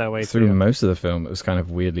of felt that way through too. most of the film. It was kind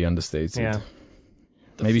of weirdly understated. Yeah.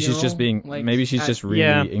 Maybe she's just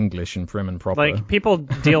really English and prim and proper. Like, people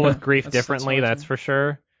deal with grief differently, that's for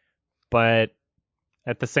sure. But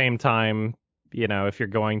at the same time, you know, if you're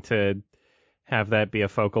going to have that be a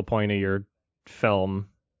focal point of your film,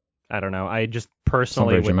 I don't know. I just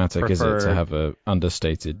personally it's not very dramatic, prefer, is it, to have a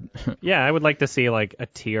understated? Yeah, I would like to see like a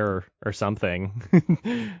tear or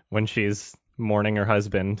something when she's mourning her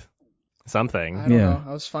husband. Something. I don't know.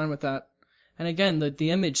 I was fine with that. And again,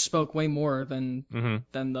 the image spoke way more than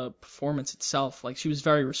the performance itself. Like, she was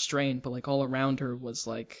very restrained, but like all around her was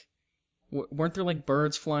like, weren't there like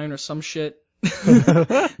birds flying or some shit?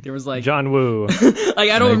 There was like John Woo.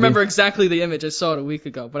 Like, I don't remember exactly the image. I saw it a week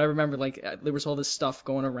ago, but I remember like there was all this stuff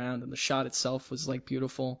going around, and the shot itself was like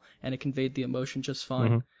beautiful, and it conveyed the emotion just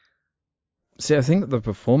fine. See, I think the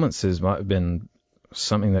performances might have been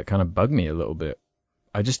something that kind of bugged me a little bit.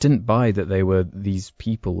 I just didn't buy that they were these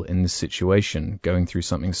people in this situation going through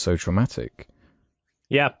something so traumatic.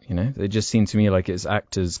 Yeah. You know, they just seemed to me like it's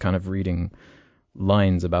actors kind of reading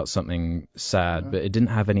lines about something sad, but it didn't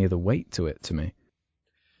have any of the weight to it to me.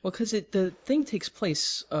 Well, because the thing takes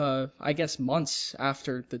place, I guess, months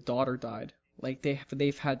after the daughter died. Like,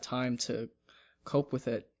 they've had time to cope with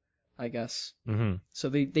it, I guess. So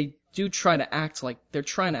they do try to act like they're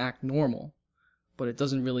trying to act normal, but it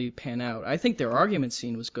doesn't really pan out. I think their argument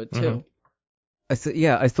scene was good too. I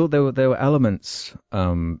thought there were elements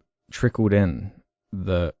trickled in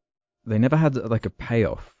that they never had like a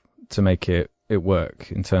payoff to make it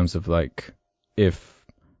work, in terms of like if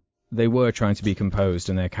they were trying to be composed,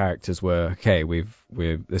 and their characters were okay.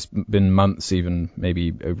 It's been months, even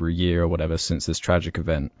maybe over a year or whatever, since this tragic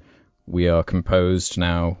event. We are composed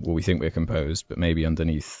now. Well, we think we're composed, but maybe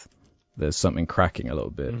underneath there's something cracking a little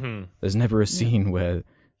bit. Mm-hmm. There's never a scene where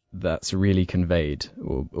that's really conveyed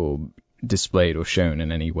or displayed or shown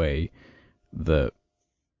in any way that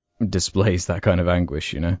displays that kind of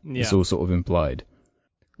anguish. Yeah. It's all sort of implied.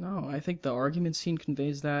 No, I think the argument scene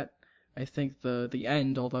conveys that. I think the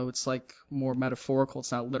end, although it's like more metaphorical,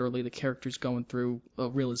 it's not literally the characters going through a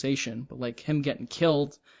realization, but like him getting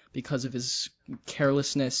killed because of his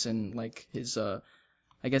carelessness and like his I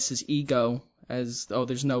guess his ego as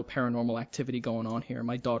there's no paranormal activity going on here.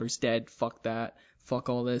 My daughter's dead. Fuck that. Fuck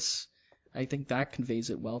all this. I think that conveys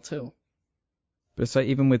it well too. But it's like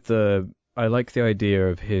even with I like the idea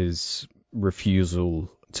of his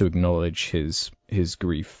refusal to acknowledge his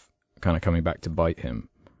grief kind of coming back to bite him.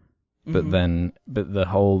 But the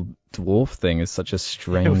whole dwarf thing is such a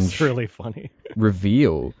strange, it was really funny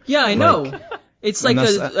reveal. Yeah, I know. It's like a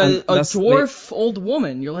dwarf old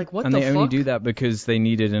woman. You're like, what the fuck? And they only do that because they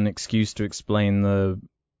needed an excuse to explain the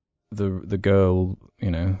girl,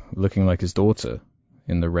 looking like his daughter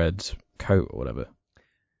in the red coat or whatever.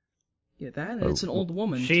 Yeah, it's an old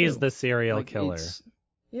woman. She's too. The serial killer.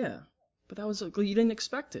 Yeah, but that was you didn't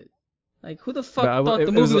expect it. Like, who the fuck thought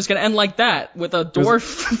the movie was going to end like that, with a dwarf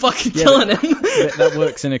fucking killing him? That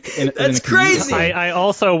works in a That's crazy! I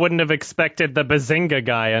also wouldn't have expected the Bazinga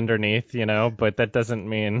guy underneath, but that doesn't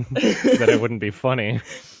mean that it wouldn't be funny.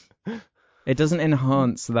 It doesn't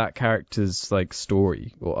enhance that character's,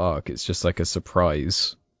 story or arc. It's just like a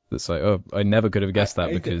surprise that's like, oh, I never could have guessed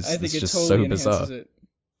that because it's just so bizarre.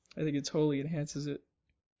 I think it totally enhances it.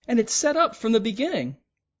 And it's set up from the beginning.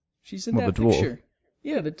 She's in that dwarf. picture.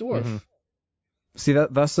 Yeah, the dwarf. Mm-hmm. See,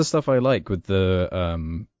 that's the stuff I like with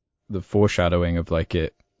the foreshadowing of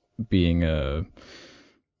it being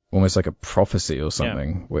almost like a prophecy or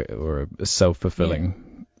something, or a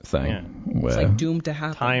self-fulfilling thing. Yeah. It's like doomed to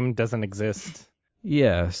happen. Time doesn't exist.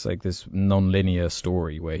 Yeah, it's like this non-linear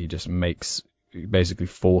story where he just basically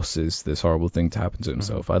forces this horrible thing to happen to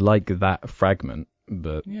himself. I like that fragment,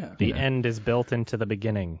 but the end is built into the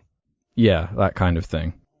beginning. Yeah, that kind of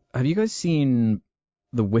thing. Have you guys seen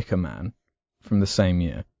The Wicker Man from the same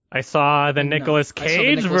year? I saw the Nicolas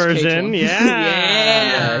Cage version. Cage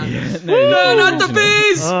yeah. No, not the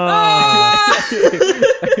bees!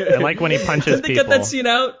 I like when he punches people. Get that scene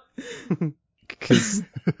out. Because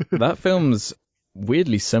that film's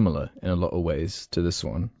weirdly similar in a lot of ways to this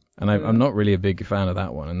one. And I'm not really a big fan of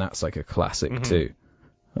that one, and that's like a classic too.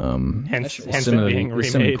 Hence it being remade.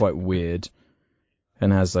 It's similarly quite weird,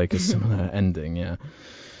 and has like a similar ending, yeah.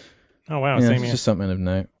 Oh wow, yeah, same it's year. Just something of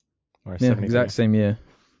note. Or yeah, exact same year.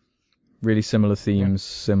 Really similar themes,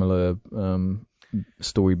 similar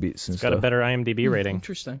story beats and stuff. Got a better IMDb rating.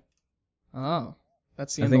 Interesting. Oh,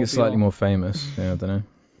 that's the. I think it's slightly more famous. Yeah, I don't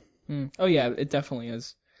know. Oh yeah, it definitely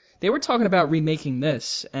is. They were talking about remaking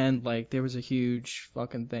this, and there was a huge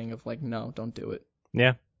fucking thing of no, don't do it.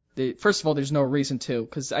 Yeah. First of all, there's no reason to,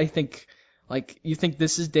 because I think. You think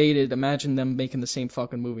this is dated, imagine them making the same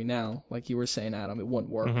fucking movie now. Like you were saying, Adam, it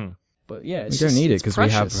wouldn't work. Mm-hmm. But yeah, we don't need it because we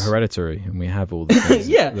have Hereditary and we have all the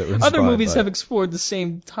things other movies have explored the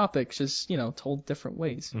same topics, just, told different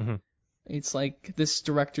ways. Mm-hmm. It's like this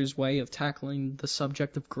director's way of tackling the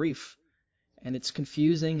subject of grief. And it's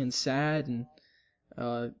confusing and sad, and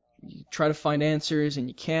you try to find answers and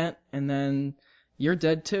you can't, and then you're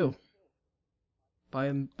dead too. By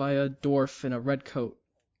a dwarf in a red coat.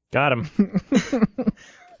 Got him.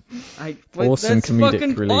 Awesome that's comedic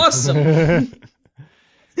fucking relief. Awesome.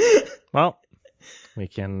 Well, we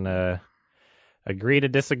can agree to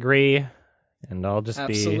disagree, and I'll just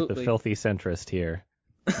be the filthy centrist here.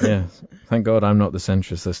 Yeah, thank God I'm not the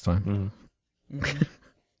centrist this time.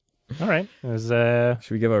 All right.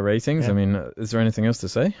 Should we give our ratings? Yeah. I mean, is there anything else to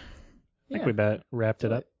say? I think we wrapped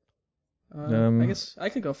it up. I guess I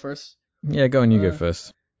could go first. Yeah, go on, you go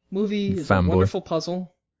first. Movie is a wonderful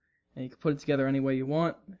puzzle, and you can put it together any way you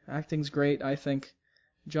want. Acting's great, I think.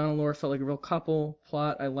 John and Laura felt like a real couple.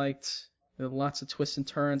 Plot I liked. There were lots of twists and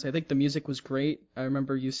turns. I think the music was great. I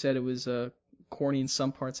remember you said it was corny in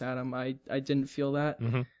some parts, Adam. I didn't feel that.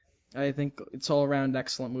 Mm-hmm. I think it's all around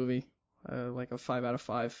excellent movie. Like a 5 out of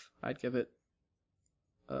 5, I'd give it.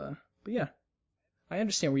 But yeah, I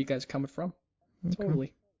understand where you guys are coming from. Okay.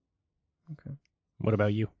 Totally. Okay. What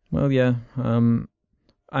about you? Well, yeah.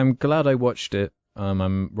 I'm glad I watched it.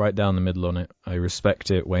 I'm right down the middle on it. I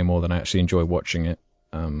respect it way more than I actually enjoy watching it.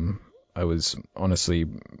 I was honestly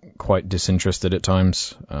quite disinterested at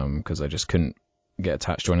times because I just couldn't get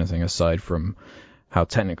attached to anything aside from how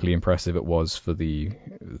technically impressive it was for the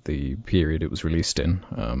period it was released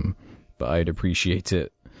in. But I'd appreciate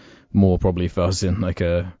it more probably if I was in like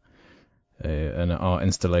an art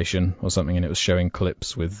installation or something, and it was showing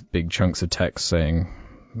clips with big chunks of text saying,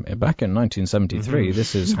 "Back in 1973,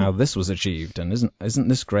 this is how this was achieved, and isn't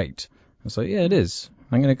this great?" I was like, "Yeah, it is.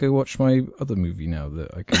 I'm gonna go watch my other movie now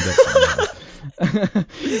that I can get."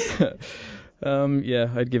 Yeah,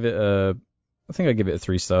 I think I'd give it a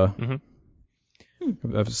 3-star.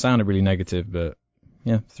 Mm-hmm. It sounded really negative, but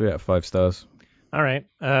yeah, 3 out of 5 stars. All right.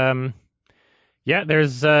 Yeah,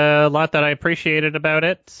 there's a lot that I appreciated about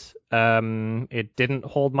it. It didn't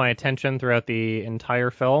hold my attention throughout the entire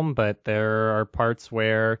film, but there are parts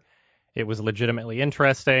where it was legitimately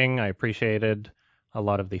interesting. I appreciated a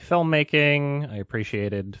lot of the filmmaking. I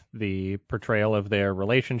appreciated the portrayal of their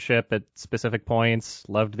relationship at specific points.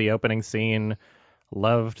 Loved the opening scene.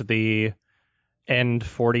 Loved the end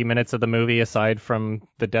 40 minutes of the movie, aside from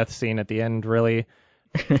the death scene at the end, really.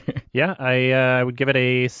 Yeah, I would give it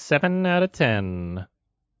a 7 out of 10,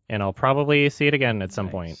 and I'll probably see it again at some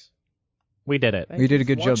point. We did it. You did a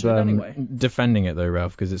good job defending it, though,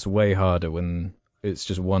 Ralph, because it's way harder when it's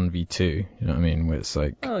just 1v2, you know what I mean? Where it's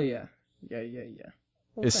like... Oh, yeah. Yeah.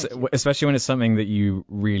 Well, especially when it's something that you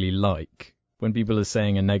really like. When people are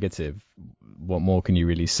saying a negative, what more can you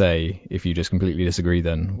really say? If you just completely disagree,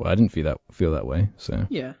 then, well, I didn't feel that way, so...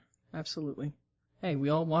 Yeah, absolutely. Hey, we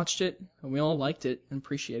all watched it, and we all liked it, and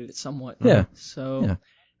appreciated it somewhat. Yeah. So,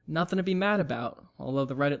 nothing to be mad about, although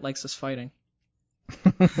the Reddit likes us fighting.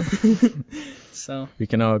 So we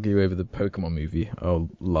can argue over the Pokemon movie.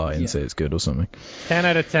 I'll lie and say it's good or something. 10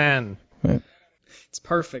 out of 10. Right. It's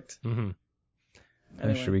perfect. Mm-hmm.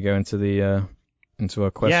 Anyway. Should we go into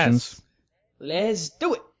our questions? Yes. Let's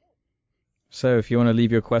do it. So if you want to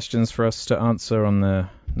leave your questions for us to answer on the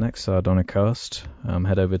next Sardonicast,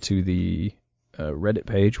 head over to the Reddit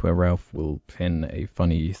page where Ralph will pin a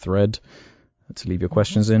funny thread to leave your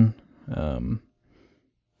questions in.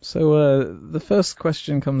 So the first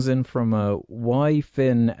question comes in from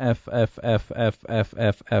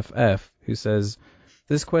YFinFFFFFFF, who says,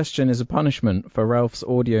 "This question is a punishment for Ralph's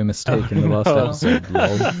audio mistake in the last episode.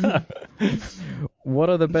 Lol. What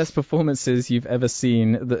are the best performances you've ever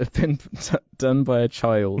seen that have been done by a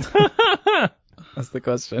child?" That's the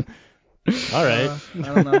question. All right. I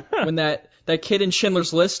don't know. When that kid in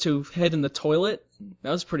Schindler's List who hid in the toilet, that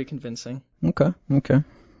was pretty convincing. Okay.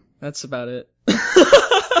 That's about it.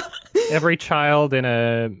 Every child in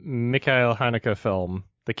a Mikhail Haneke film.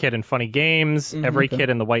 The kid in Funny Games, every kid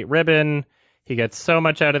in The White Ribbon. He gets so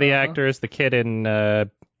much out of the actors. The kid in,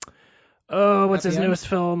 what's his newest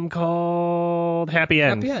film called? Happy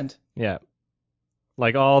End. Happy End. Yeah.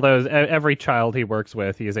 Like all those, every child he works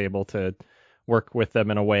with, he is able to work with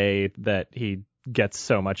them in a way that he gets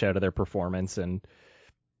so much out of their performance, and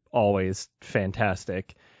always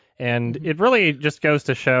fantastic. And it really just goes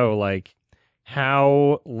to show, like,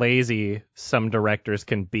 how lazy some directors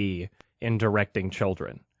can be in directing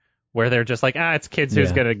children, where they're just like, it's kids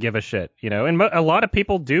who's going to give a shit, you know? And a lot of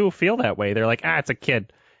people do feel that way. They're like, it's a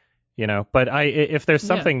kid, you know? But if there's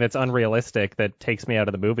something that's unrealistic that takes me out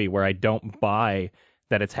of the movie where I don't buy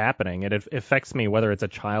that it's happening, it affects me whether it's a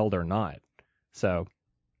child or not. So.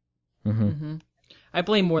 I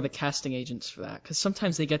blame more the casting agents for that, because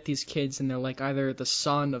sometimes they get these kids and they're like either the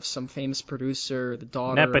son of some famous producer, the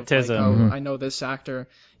daughter nepotism. of like, I know this actor.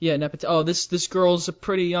 Yeah, nepotism. This girl's a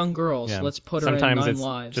pretty young girl, so let's put her Sometimes in it's 9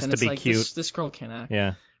 Lives. just and to it's be like, cute. This girl can't act.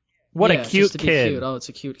 Yeah. What a cute just to be kid. Cute. Oh, it's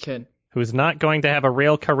a cute kid. Who's not going to have a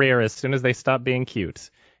real career as soon as they stop being cute.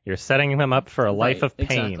 You're setting them up for a life of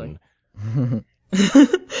pain. Exactly.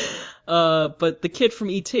 But the kid from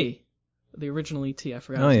E.T., the original E.T., I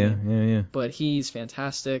forgot his name. Yeah. But he's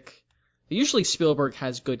fantastic. Usually Spielberg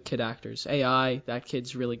has good kid actors. AI, that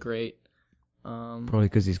kid's really great. Probably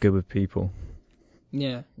because he's good with people.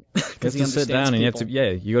 Yeah. You have to sit down and you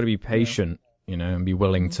got to be patient, you know, and be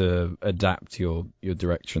willing to adapt your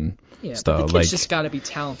direction style. But the kid's just got to be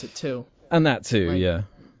talented too. And that too,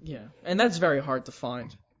 Yeah, and that's very hard to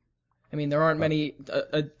find. I mean, there aren't many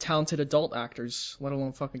talented adult actors, let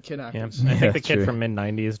alone fucking kid actors. I think the kid from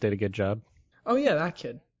mid-90s did a good job. Oh yeah, that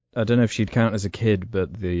kid. I don't know if she'd count as a kid,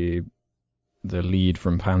 but the lead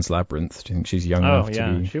from Pan's Labyrinth, do you think she's young enough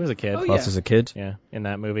to be... she was a kid. Classed as a kid? Yeah, in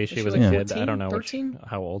that movie she was like a kid. 14, I don't know 13?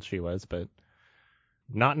 how old she was, but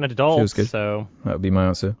not an adult, she was good. So... That would be my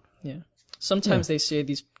answer. Yeah. Sometimes they say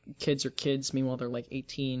these kids are kids, meanwhile they're like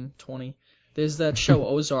 18, 20. There's that show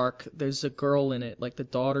Ozark. There's a girl in it. Like, the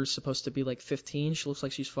daughter's supposed to be like 15. She looks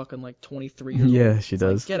like she's fucking like 23 years old. Yeah, she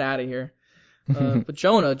does. Like, get out of here. But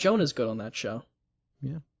Jonah's good on that show.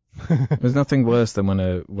 Yeah. There's nothing worse than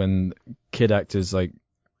when kid actors like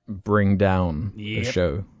bring down a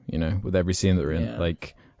show, with every scene that they're in.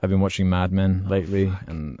 Like, I've been watching Mad Men lately,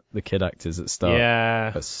 and the kid actors that start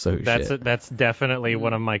are so shit. That's definitely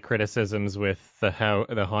one of my criticisms with the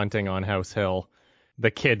Haunting on House Hill. The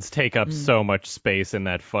kids take up so much space in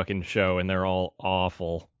that fucking show, and they're all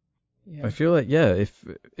awful. Yeah. I feel like,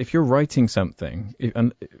 if you're writing something,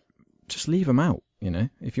 just leave them out,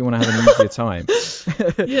 if you want to have an easier time.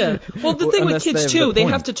 Yeah. Well, the thing with kids, too, they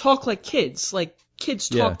have to talk like kids. Like, kids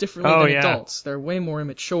talk differently than adults. They're way more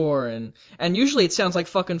immature, and usually it sounds like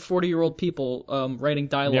fucking 40-year-old people writing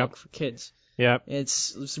dialogue for kids. Yep.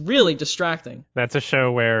 It's really distracting. That's a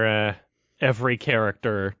show where every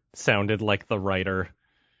character sounded like the writer.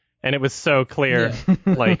 And it was so clear,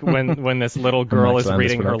 like when this little girl is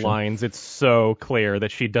reading her lines, it's so clear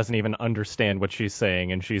that she doesn't even understand what she's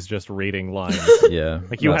saying, and she's just reading lines.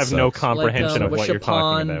 Like you have no comprehension of what you're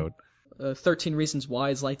talking about. 13 Reasons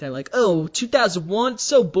Why is like that. Like, 2001,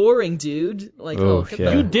 so boring, dude. Like,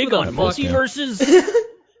 you dig on multiverses?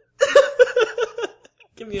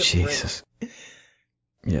 Give me a Jesus. Break.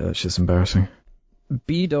 Yeah, that's just embarrassing.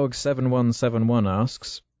 BDog7171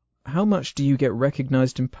 asks, how much do you get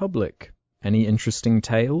recognized in public? Any interesting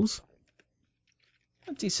tales?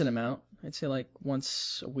 A decent amount. I'd say like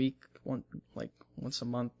once a week, once a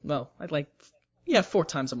month. No, 4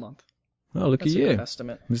 times a month. Oh, look That's at you. That's a good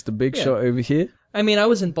estimate. Mr. Big Shot over here. I mean, I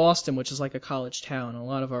was in Boston, which is like a college town. A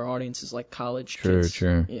lot of our audience is like college kids.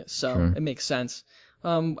 True. Yeah, so it makes sense.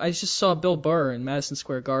 I just saw Bill Burr in Madison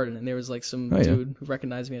Square Garden, and there was like some dude who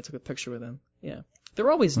recognized me. I took a picture with him. Yeah.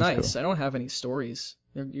 They're always nice. Cool. I don't have any stories.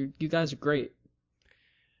 You guys are great.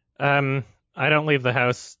 I don't leave the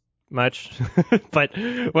house much, but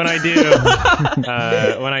when I do,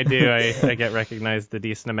 I get recognized a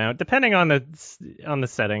decent amount, depending on the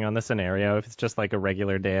setting, on the scenario. If it's just like a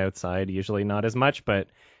regular day outside, usually not as much. But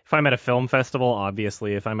if I'm at a film festival,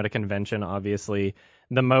 obviously. If I'm at a convention, obviously.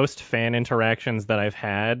 The most fan interactions that I've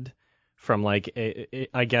had from like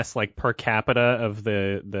I guess like per capita of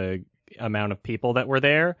the amount of people that were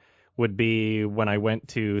there would be when I went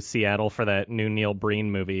to Seattle for that new Neil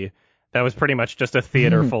Breen movie. That was pretty much just a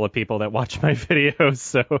theater full of people that watched my videos.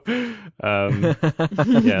 So,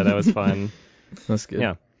 that was fun. That's good.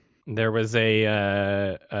 Yeah. There was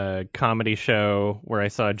a comedy show where I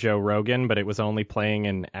saw Joe Rogan, but it was only playing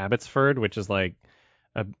in Abbotsford, which is like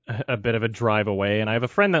a bit of a drive away. And I have a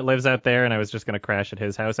friend that lives out there, and I was just going to crash at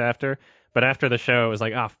his house after. But after the show, it was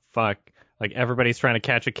like, fuck. Like, everybody's trying to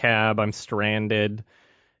catch a cab. I'm stranded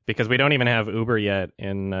because we don't even have Uber yet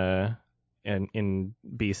in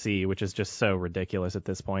BC, which is just so ridiculous at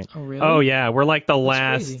this point. Oh, really? Oh, yeah. We're like the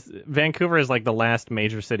last. Crazy. Vancouver is like the last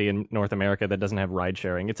major city in North America that doesn't have ride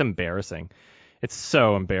sharing. It's embarrassing. It's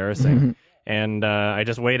so embarrassing. And I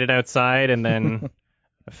just waited outside, and then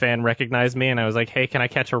a fan recognized me, and I was like, hey, can I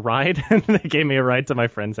catch a ride? And they gave me a ride to my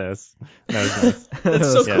friend's house. That was nice.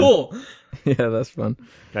 That's so cool. Yeah, that's fun.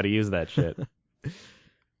 Got to use that shit.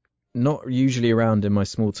 Not usually around in my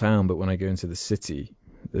small town, but when I go into the city,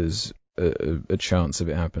 there's a chance of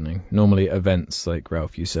it happening. Normally at events, like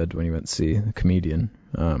Ralph, you said when you went to see a comedian.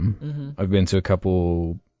 I've been to a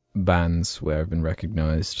couple bands where I've been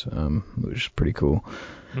recognized, which is pretty cool.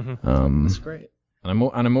 That's great.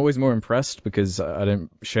 And I'm always more impressed because I don't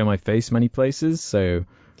show my face many places, so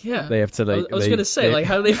yeah, they have to like. I was gonna say, like,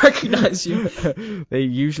 how do they recognize you? They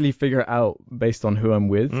usually figure it out based on who I'm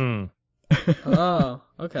with. Oh,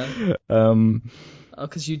 okay.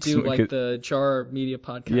 Because you do like the Jar Media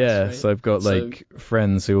podcast. Yeah, right? so I've got like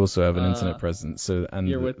friends who also have an internet presence, so and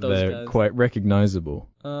they're guys. Quite recognizable.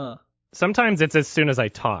 Sometimes it's as soon as I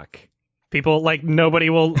talk. People, like, nobody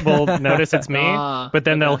will notice it's me, but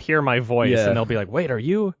then they'll hear my voice and they'll be like, wait, are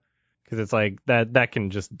you? Because it's like, that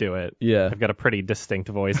can just do it. Yeah. I've got a pretty distinct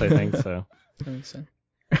voice, I think, so. That makes sense.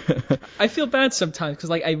 I feel bad sometimes because,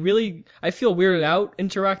 like, I feel weirded out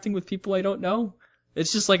interacting with people I don't know.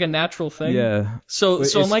 It's just like a natural thing. Yeah. So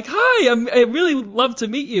I'm like, hi, I really love to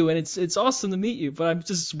meet you, and it's awesome to meet you, but I'm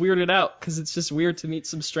just weirded out because it's just weird to meet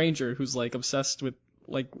some stranger who's like obsessed with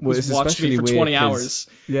who's watched me for 20 hours.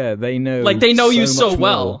 Yeah, they know. Like they know you so well.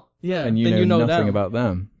 well. Yeah, and you know nothing about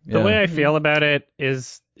them. Yeah. The way I feel about it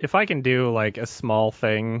is if I can do like a small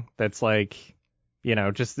thing that's like,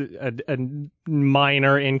 just a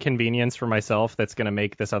minor inconvenience for myself that's going to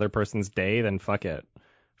make this other person's day, then fuck it.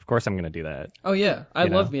 Of course I'm going to do that. Oh, yeah. I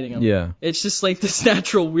love meeting them. Yeah. It's just like this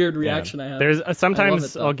natural weird reaction I have. There's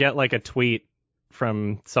sometimes I'll get like a tweet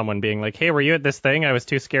from someone being like, hey, were you at this thing? I was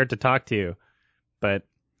too scared to talk to you. But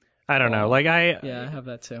I don't know. Like I have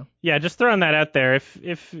that too. Yeah, just throwing that out there.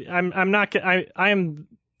 If I'm not I am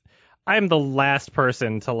the last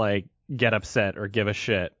person to like get upset or give a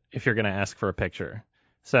shit if you're going to ask for a picture.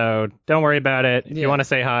 So don't worry about it. If you want to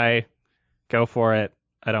say hi, go for it.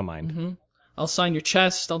 I don't mind. Mm-hmm. I'll sign your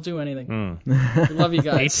chest. I'll do anything. I love you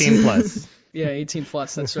guys. 18 plus. Yeah, 18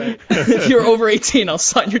 plus. That's right. If you're over 18, I'll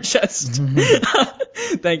sign your chest.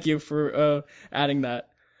 Thank you for adding that.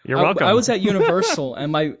 You're welcome. I was at Universal,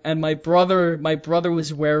 and my brother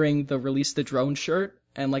was wearing the Release the Drone shirt,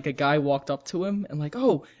 and like a guy walked up to him and like,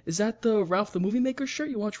 oh, is that the Ralph the Movie Maker shirt?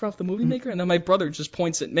 You watch Ralph the Movie Maker? And then my brother just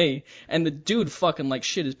points at me, and the dude fucking like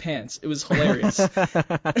shit his pants. It was hilarious.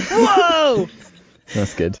 Whoa!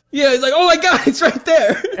 That's good. Yeah, he's like, oh my god, it's right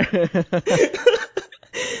there.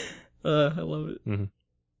 I love it. Mm-hmm.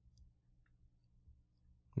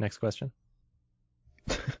 Next question.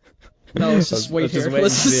 No, let's just wait here.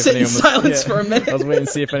 Let's just sit in silence for a minute. I was waiting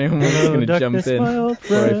to see if anyone was going to jump in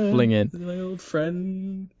before I fling in. My old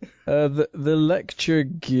friend. The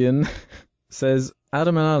lecturegian says,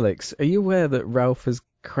 Adam and Alex, are you aware that Ralph has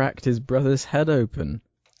cracked his brother's head open?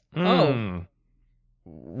 Oh.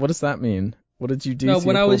 What does that mean? What did you do to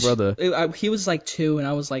when your I was, brother? He was like 2 and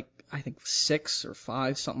I was like, I think 6 or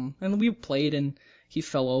 5, something. And we played and he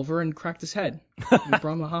fell over and cracked his head. We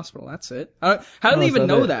brought him to the hospital. That's it. How did they even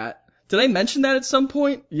know that? Did I mention that at some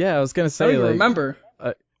point? Yeah, I was going to say, I don't even remember.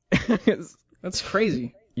 That's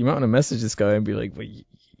crazy. You might want to message this guy and be like, "Wait,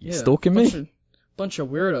 you stalking me?" Bunch of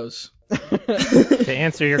weirdos. To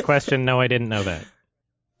answer your question, no, I didn't know that.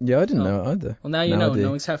 Yeah, I didn't know either. Well, now you know.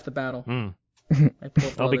 Knowing's half the battle.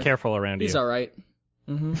 I'll be careful around you. He's all right.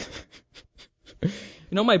 Mm-hmm. You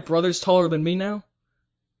know, my brother's taller than me now.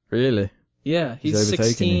 Really? Yeah, he's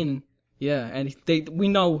 16. Yeah, and we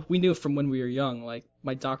knew from when we were young. Like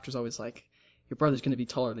my doctor's always like, your brother's gonna be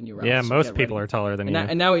taller than you, Ralph. Yeah, so most people are taller than you.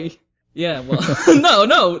 And now he. Yeah, well,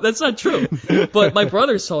 no, that's not true. But my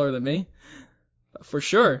brother's taller than me, for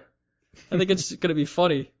sure. I think it's gonna be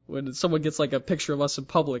funny when someone gets like a picture of us in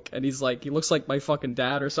public and he's like, he looks like my fucking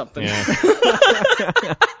dad or something. Yeah.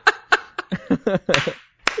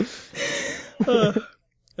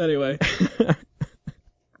 Anyway.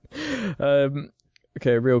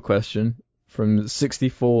 Okay, real question from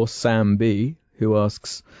 64 Sam B, who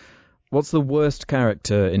asks, what's the worst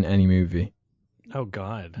character in any movie? Oh,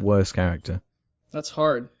 God. Worst character. That's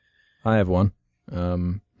hard. I have one.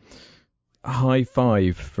 High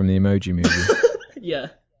Five from the Emoji Movie. Yeah,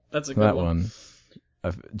 that's a good one.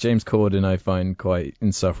 James Corden I find quite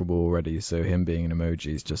insufferable already, so him being an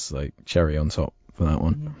emoji is just like cherry on top for that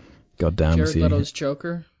one. Mm-hmm. God damn, Jared Leto's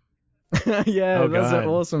Joker. Yeah, that's an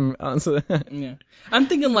awesome answer. Yeah, I'm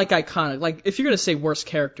thinking like iconic. Like if you're gonna say worst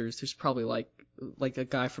characters, there's probably like a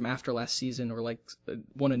guy from After Last Season or like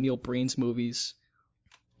one of Neil Breen's movies,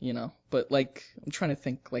 you know. But like I'm trying to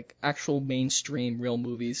think like actual mainstream real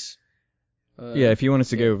movies. Yeah, if you wanted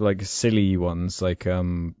to go with like silly ones, like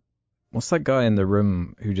what's that guy in the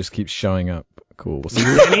room who just keeps showing up? Cool.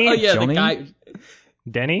 Denny? Oh yeah, Johnny? the guy.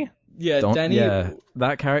 Denny? Yeah, Denny. Yeah,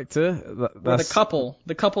 that character. That's the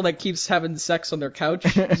couple that keeps having sex on their couch,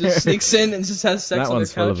 just sneaks in and just has sex on their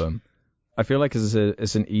couch. That one's full of them. I feel like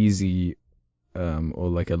it's an easy, or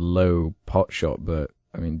like a low pot shot, but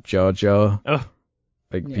I mean Jar Jar. Oh.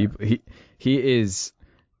 Like people, he is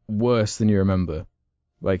worse than you remember.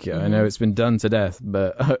 Like I know it's been done to death,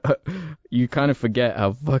 but you kind of forget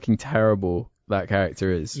how fucking terrible that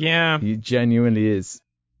character is. Yeah, he genuinely is.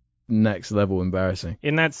 Next level embarrassing.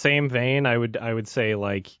 In that same vein, I would say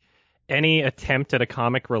like any attempt at a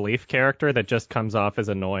comic relief character that just comes off as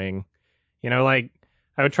annoying. You know, like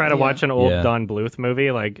I would try to watch an old Don Bluth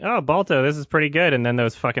movie, like, oh Balto, this is pretty good, and then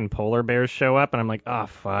those fucking polar bears show up, and I'm like, oh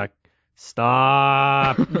fuck,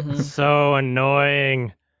 stop, so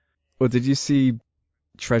annoying. Well, did you see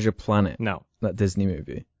Treasure Planet? No, that Disney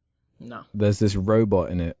movie. No. There's this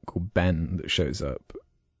robot in it called Ben that shows up,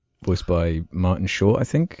 voiced by Martin Short, I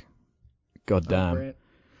think. God damn.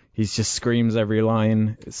 He just screams every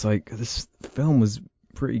line. It's like, this film was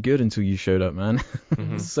pretty good until you showed up, man.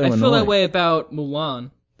 So I feel that way about Mulan.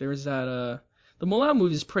 There was that, the Mulan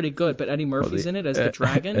movie is pretty good, but Eddie Murphy's in it as the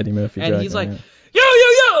dragon. Eddie Murphy and dragon, he's like, yo,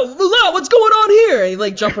 Mulan, what's going on here? And he's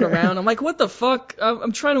like jumping around. I'm like, what the fuck?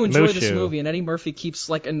 I'm trying to enjoy this movie, and Eddie Murphy keeps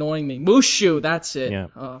like annoying me. Mushu, that's it. Yeah.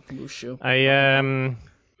 Oh, Mushu.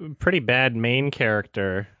 Pretty bad main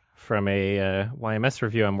character from a YMS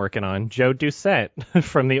review I'm working on, Joe Doucette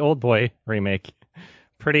from the Old Boy remake.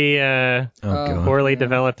 Pretty poorly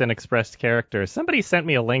developed and expressed character. Somebody sent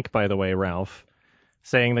me a link, by the way, Ralph,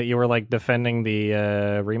 saying that you were like defending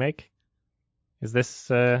the remake. Is this?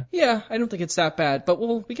 Yeah, I don't think it's that bad, but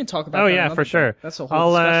we can talk about. Oh yeah, for sure. That's a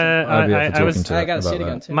whole discussion. I gotta see it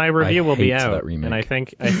again too. My review will be out, and I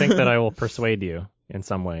think that I will persuade you in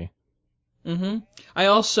some way. Mm-hmm.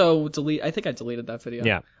 I think I deleted that video.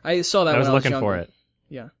 Yeah. I saw that I when was I was looking younger. for it.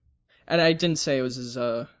 Yeah. And I didn't say it was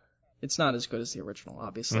it's not as good as the original,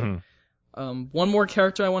 obviously. Mm-hmm. One more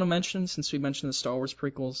character I want to mention, since we mentioned the Star Wars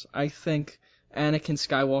prequels, I think Anakin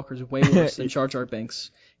Skywalker's way worse than Jar Jar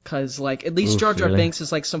Binks. Cause, like, at least Jar Jar Binks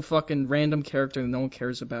is, like, some fucking random character that no one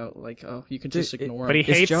cares about. Like, oh, you can just ignore him. But he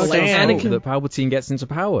hates Jar Jar's sand. fault that Palpatine gets into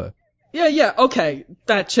power. Yeah, okay.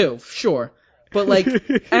 That too, sure. But, like,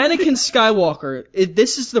 Anakin Skywalker,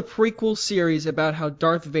 this is the prequel series about how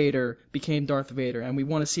Darth Vader became Darth Vader, and we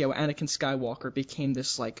want to see how Anakin Skywalker became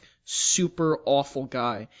this, like, super awful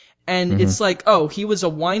guy. And it's like, oh, he was a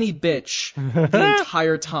whiny bitch the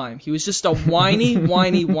entire time. He was just a whiny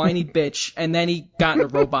bitch, and then he got in a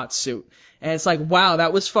robot suit. And it's like, wow,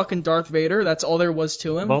 that was fucking Darth Vader? That's all there was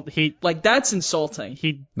to him? Well, that's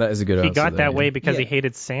insulting. That is a good answer. He got that way yeah. because he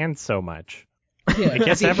hated sand so much. Yeah,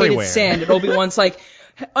 because he everywhere. hated sand, and Obi-Wan's like,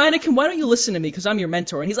 Anakin, why don't you listen to me, because I'm your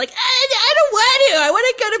mentor? And he's like, I don't want to. I want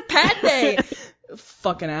to go to Padme.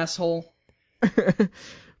 Fucking asshole.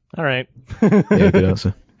 All right. Yeah, good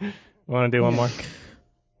answer. Want to do one more?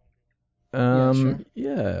 Sure.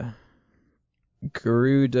 Yeah.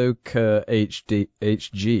 Garudoka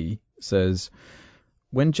HG says,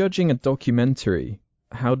 when judging a documentary,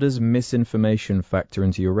 how does misinformation factor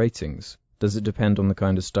into your ratings? Does it depend on the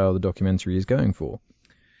kind of style the documentary is going for?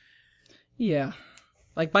 Yeah.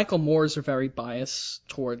 Like, Michael Moore's are very biased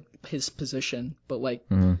toward his position, but, like,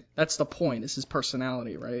 that's the point. It's his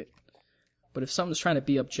personality, right? But if something's trying to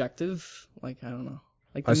be objective, like, I don't know.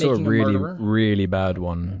 Like, I saw a really, really bad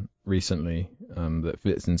one recently that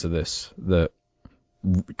fits into this, that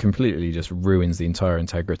completely just ruins the entire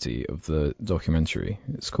integrity of the documentary.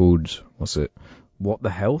 It's called, What the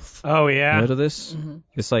Health? Oh, yeah. You heard of this? Mm-hmm.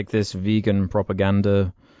 It's like this vegan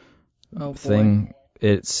propaganda thing.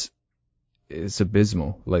 Boy. It's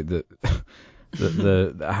abysmal. Like the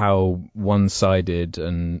how one-sided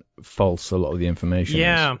and false a lot of the information is.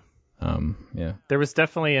 Yeah. There was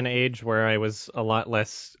definitely an age where I was a lot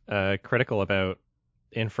less critical about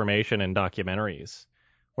information in documentaries,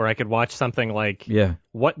 where I could watch something like,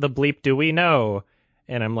 What the bleep do we know?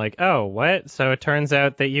 And I'm like, oh, what? So it turns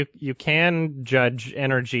out that you can judge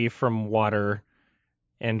energy from water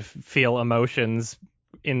and feel emotions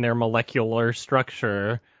in their molecular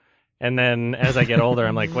structure. And then as I get older,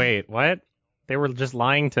 I'm like, wait, what? They were just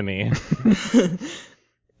lying to me.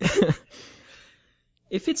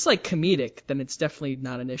 If it's, like, comedic, then it's definitely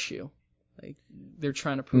not an issue. Like, they're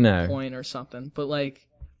trying to prove a point or something. But, like,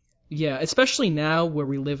 yeah, especially now where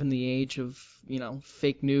we live in the age of,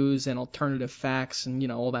 fake news and alternative facts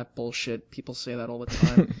and, all that bullshit. People say that all the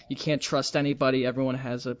time. You can't trust anybody. Everyone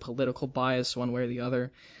has a political bias one way or the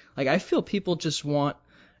other. Like, I feel people just want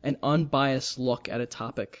an unbiased look at a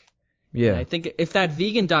topic. Yeah. And I think if that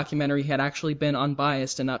vegan documentary had actually been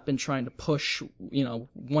unbiased and not been trying to push,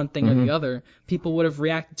 one thing or the other, people would have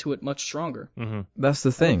reacted to it much stronger. Mm-hmm. That's the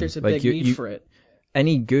I thing. think there's a big need for it.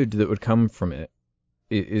 Any good that would come from it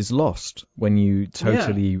is lost when you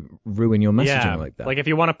totally ruin your messaging like that. Like if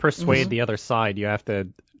you want to persuade the other side, you have to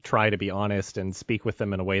try to be honest and speak with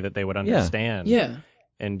them in a way that they would understand. Yeah.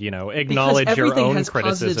 And, acknowledge because your own has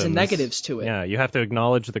criticisms. Positives and negatives to it. Yeah, you have to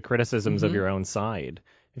acknowledge the criticisms of your own side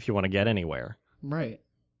if you want to get anywhere. Right.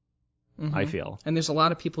 I feel. And there's a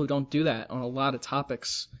lot of people who don't do that on a lot of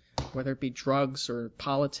topics, whether it be drugs or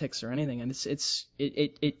politics or anything. And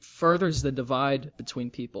it furthers the divide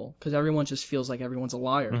between people because everyone just feels like everyone's a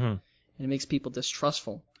liar. And it makes people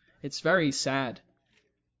distrustful. It's very sad.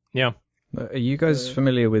 Yeah. Are you guys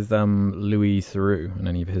familiar with Louis Theroux and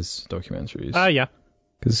any of his documentaries? Yeah.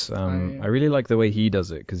 Because I really like the way he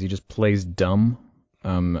does it, because he just plays dumb,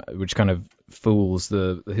 which kind of fools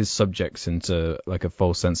his subjects into like a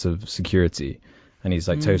false sense of security, and he's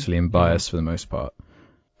like totally unbiased for the most part,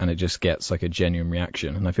 and it just gets like a genuine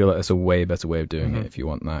reaction. And I feel like that's a way better way of doing it if you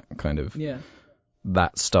want that kind of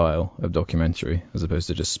that style of documentary as opposed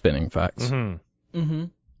to just spinning facts.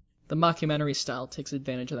 The mockumentary style takes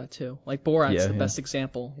advantage of that too. Like Borat's the best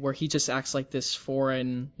example, where he just acts like this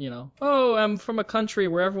foreign, oh, I'm from a country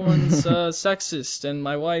where everyone's sexist and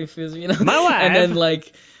my wife is, My wife! And then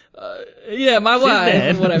like, my wife,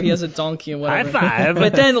 dead. Whatever, he has a donkey and whatever. High five!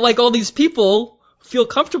 But then like all these people feel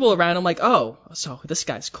comfortable around him, like, oh, so this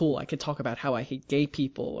guy's cool. I can talk about how I hate gay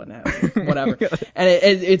people and whatever. And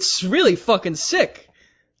it's really fucking sick.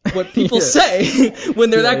 What people say when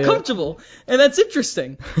they're that comfortable. And that's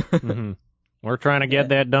interesting. We're trying to get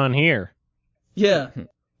that done here. Yeah.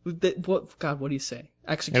 What do you say?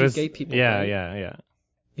 Execute gay people. Yeah, right? yeah.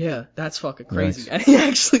 Yeah, that's fucking crazy. Nice. And he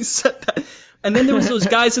actually said that. And then there was those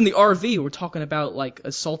guys in the RV who were talking about like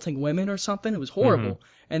assaulting women or something. It was horrible. Mm-hmm.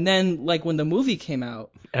 And then like when the movie came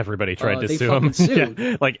out, everybody tried to they sue fucking him. sued.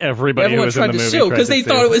 Yeah, like everybody who was in Everyone the tried to movie sue because they sue.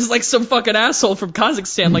 thought it was like some fucking asshole from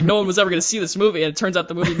Kazakhstan. Like no one was ever going to see this movie, and it turns out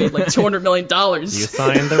the movie made like $200 million. You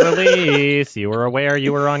signed the release. You were aware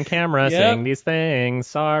you were on camera saying these things.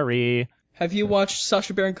 Sorry. Have you watched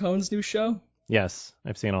Sacha Baron Cohen's new show? Yes,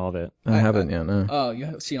 I've seen all of it. I haven't yet, no. Oh, you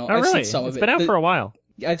haven't seen all? Oh, I've really? seen some of It's it. been out for a while.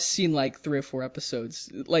 I've seen like 3 or 4 episodes.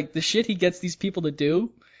 Like the shit he gets these people to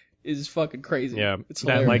do is fucking crazy. Yeah, it's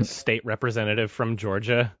that hilarious. like state representative from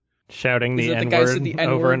Georgia shouting the the guy said N-word the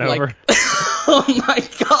over and N-word, over. Oh my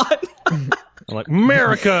god. I'm like,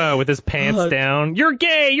 America, with his pants down. You're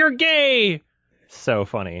gay, you're gay. So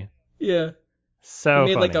funny. Yeah. So he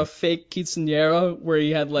made funny. like a fake quinceañera where he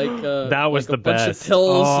had like that was like the a bunch best. of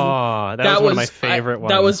pills. Oh, that was one of my favorite ones.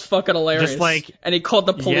 That was fucking hilarious. Just like, and he called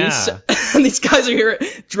the police, yeah. and these guys are here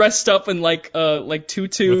dressed up in like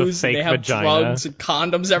tutus, and they have vagina. drugs and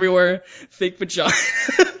condoms everywhere. Fake vagina.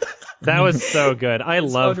 That was so good. I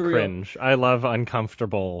love unreal. cringe. I love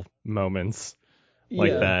uncomfortable moments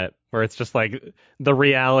like Yeah. that, where it's just like the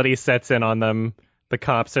reality sets in on them. The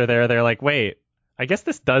cops are there. They're like, wait, I guess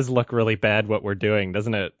this does look really bad what we're doing,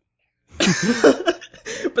 doesn't it?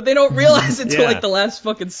 But they don't realize it until Yeah. like the last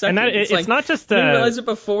fucking second. And it's it's not just you didn't realize it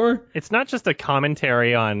before. It's not just a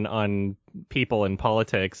commentary on people in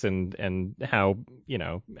politics and how, you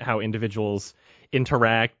know, how individuals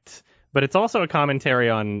interact, but it's also a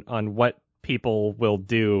commentary on what people will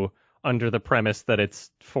do under the premise that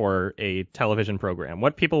it's for a television program.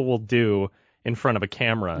 What people will do in front of a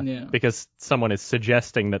camera because someone is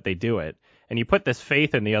suggesting that they do it. And you put this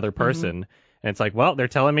faith in the other person, and it's like, well, they're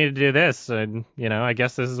telling me to do this, and, you know, I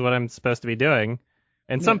guess this is what I'm supposed to be doing.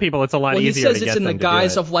 And some people, it's a lot easier to get them to do it. He says it's in the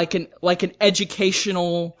guise of like an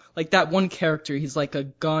educational, like that one character. He's like a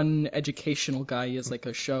gun educational guy. He has like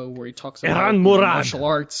a show where he talks about martial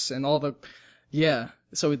arts and all the,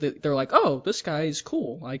 So they're like, oh, this guy is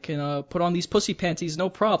cool. I can put on these pussy panties, no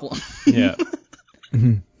problem. Yeah.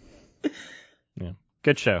 Yeah.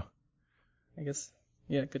 Good show. I guess.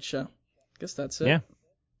 Yeah, good show. Guess that's it. Yeah.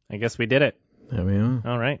 I guess we did it. There we are.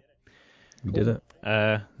 All right. We did it.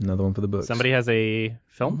 Another one for the books. Somebody has a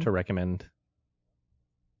film to recommend.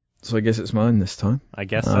 So I guess it's mine this time. I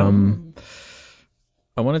guess so.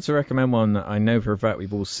 I wanted to recommend one that I know for a fact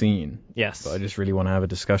we've all seen. Yes. But I just really want to have a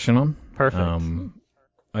discussion on. Perfect.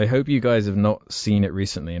 I hope you guys have not seen it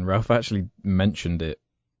recently, and Ralph actually mentioned it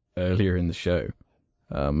earlier in the show.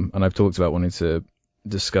 And I've talked about wanting to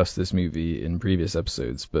discuss this movie in previous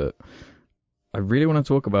episodes, but I really want to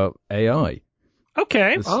talk about AI.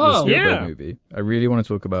 Okay. This movie. I really want to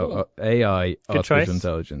talk about AI, Good artificial choice.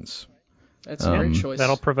 intelligence. That's a great choice.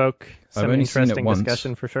 That'll provoke some interesting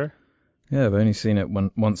discussion for sure. Yeah, I've only seen it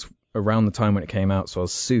once around the time when it came out, so I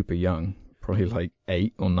was super young, probably like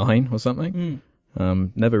 8 or 9 or something.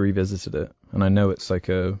 Never revisited it, and I know it's like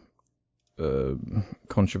a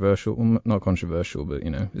controversial, well, not controversial, but, you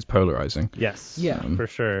know, it's polarizing. Yes. Yeah. For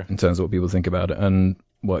sure. In terms of what people think about it. And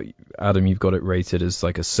what, Adam, you've got it rated as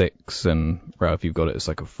like a 6, and Ralph, you've got it as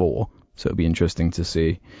like a 4. So it'll be interesting to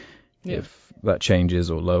see if that changes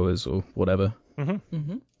or lowers or whatever.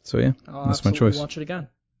 So yeah, that's my choice. Watch it again.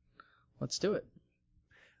 Let's do it.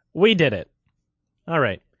 We did it. All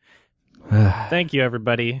right. Thank you,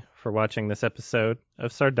 everybody, for watching this episode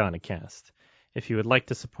of Sardonicast. If you would like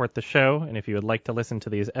to support the show, and if you would like to listen to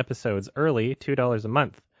these episodes early, $2 a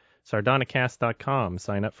month. Sardonicast.com.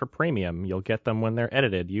 Sign up for premium. You'll get them when they're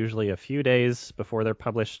edited, usually a few days before they're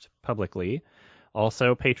published publicly.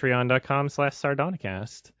 Also,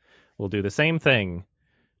 patreon.com/Sardonicast. We'll do the same thing.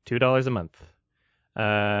 $2 a month.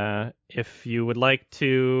 If you would like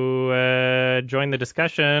to join the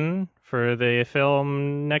discussion for the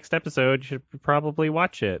film next episode, you should probably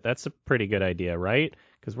watch it. That's a pretty good idea, right?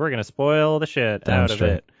 Because we're going to spoil the shit out of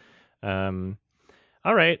it. All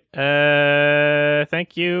right.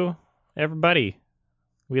 Thank you, everybody.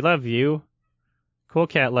 We love you. Cool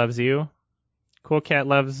Cat loves you. Cool Cat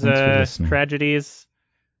loves tragedies.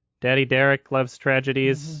 Daddy Derek loves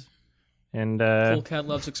tragedies. And Cool Cat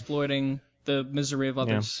loves exploiting the misery of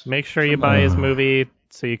others. Yeah. Make sure you buy his movie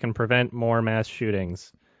so you can prevent more mass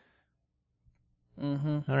shootings.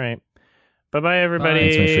 All right. Bye-bye, everybody. Bye.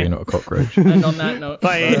 Make sure you're not a cockroach. And on that note,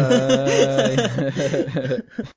 Bye. Bye.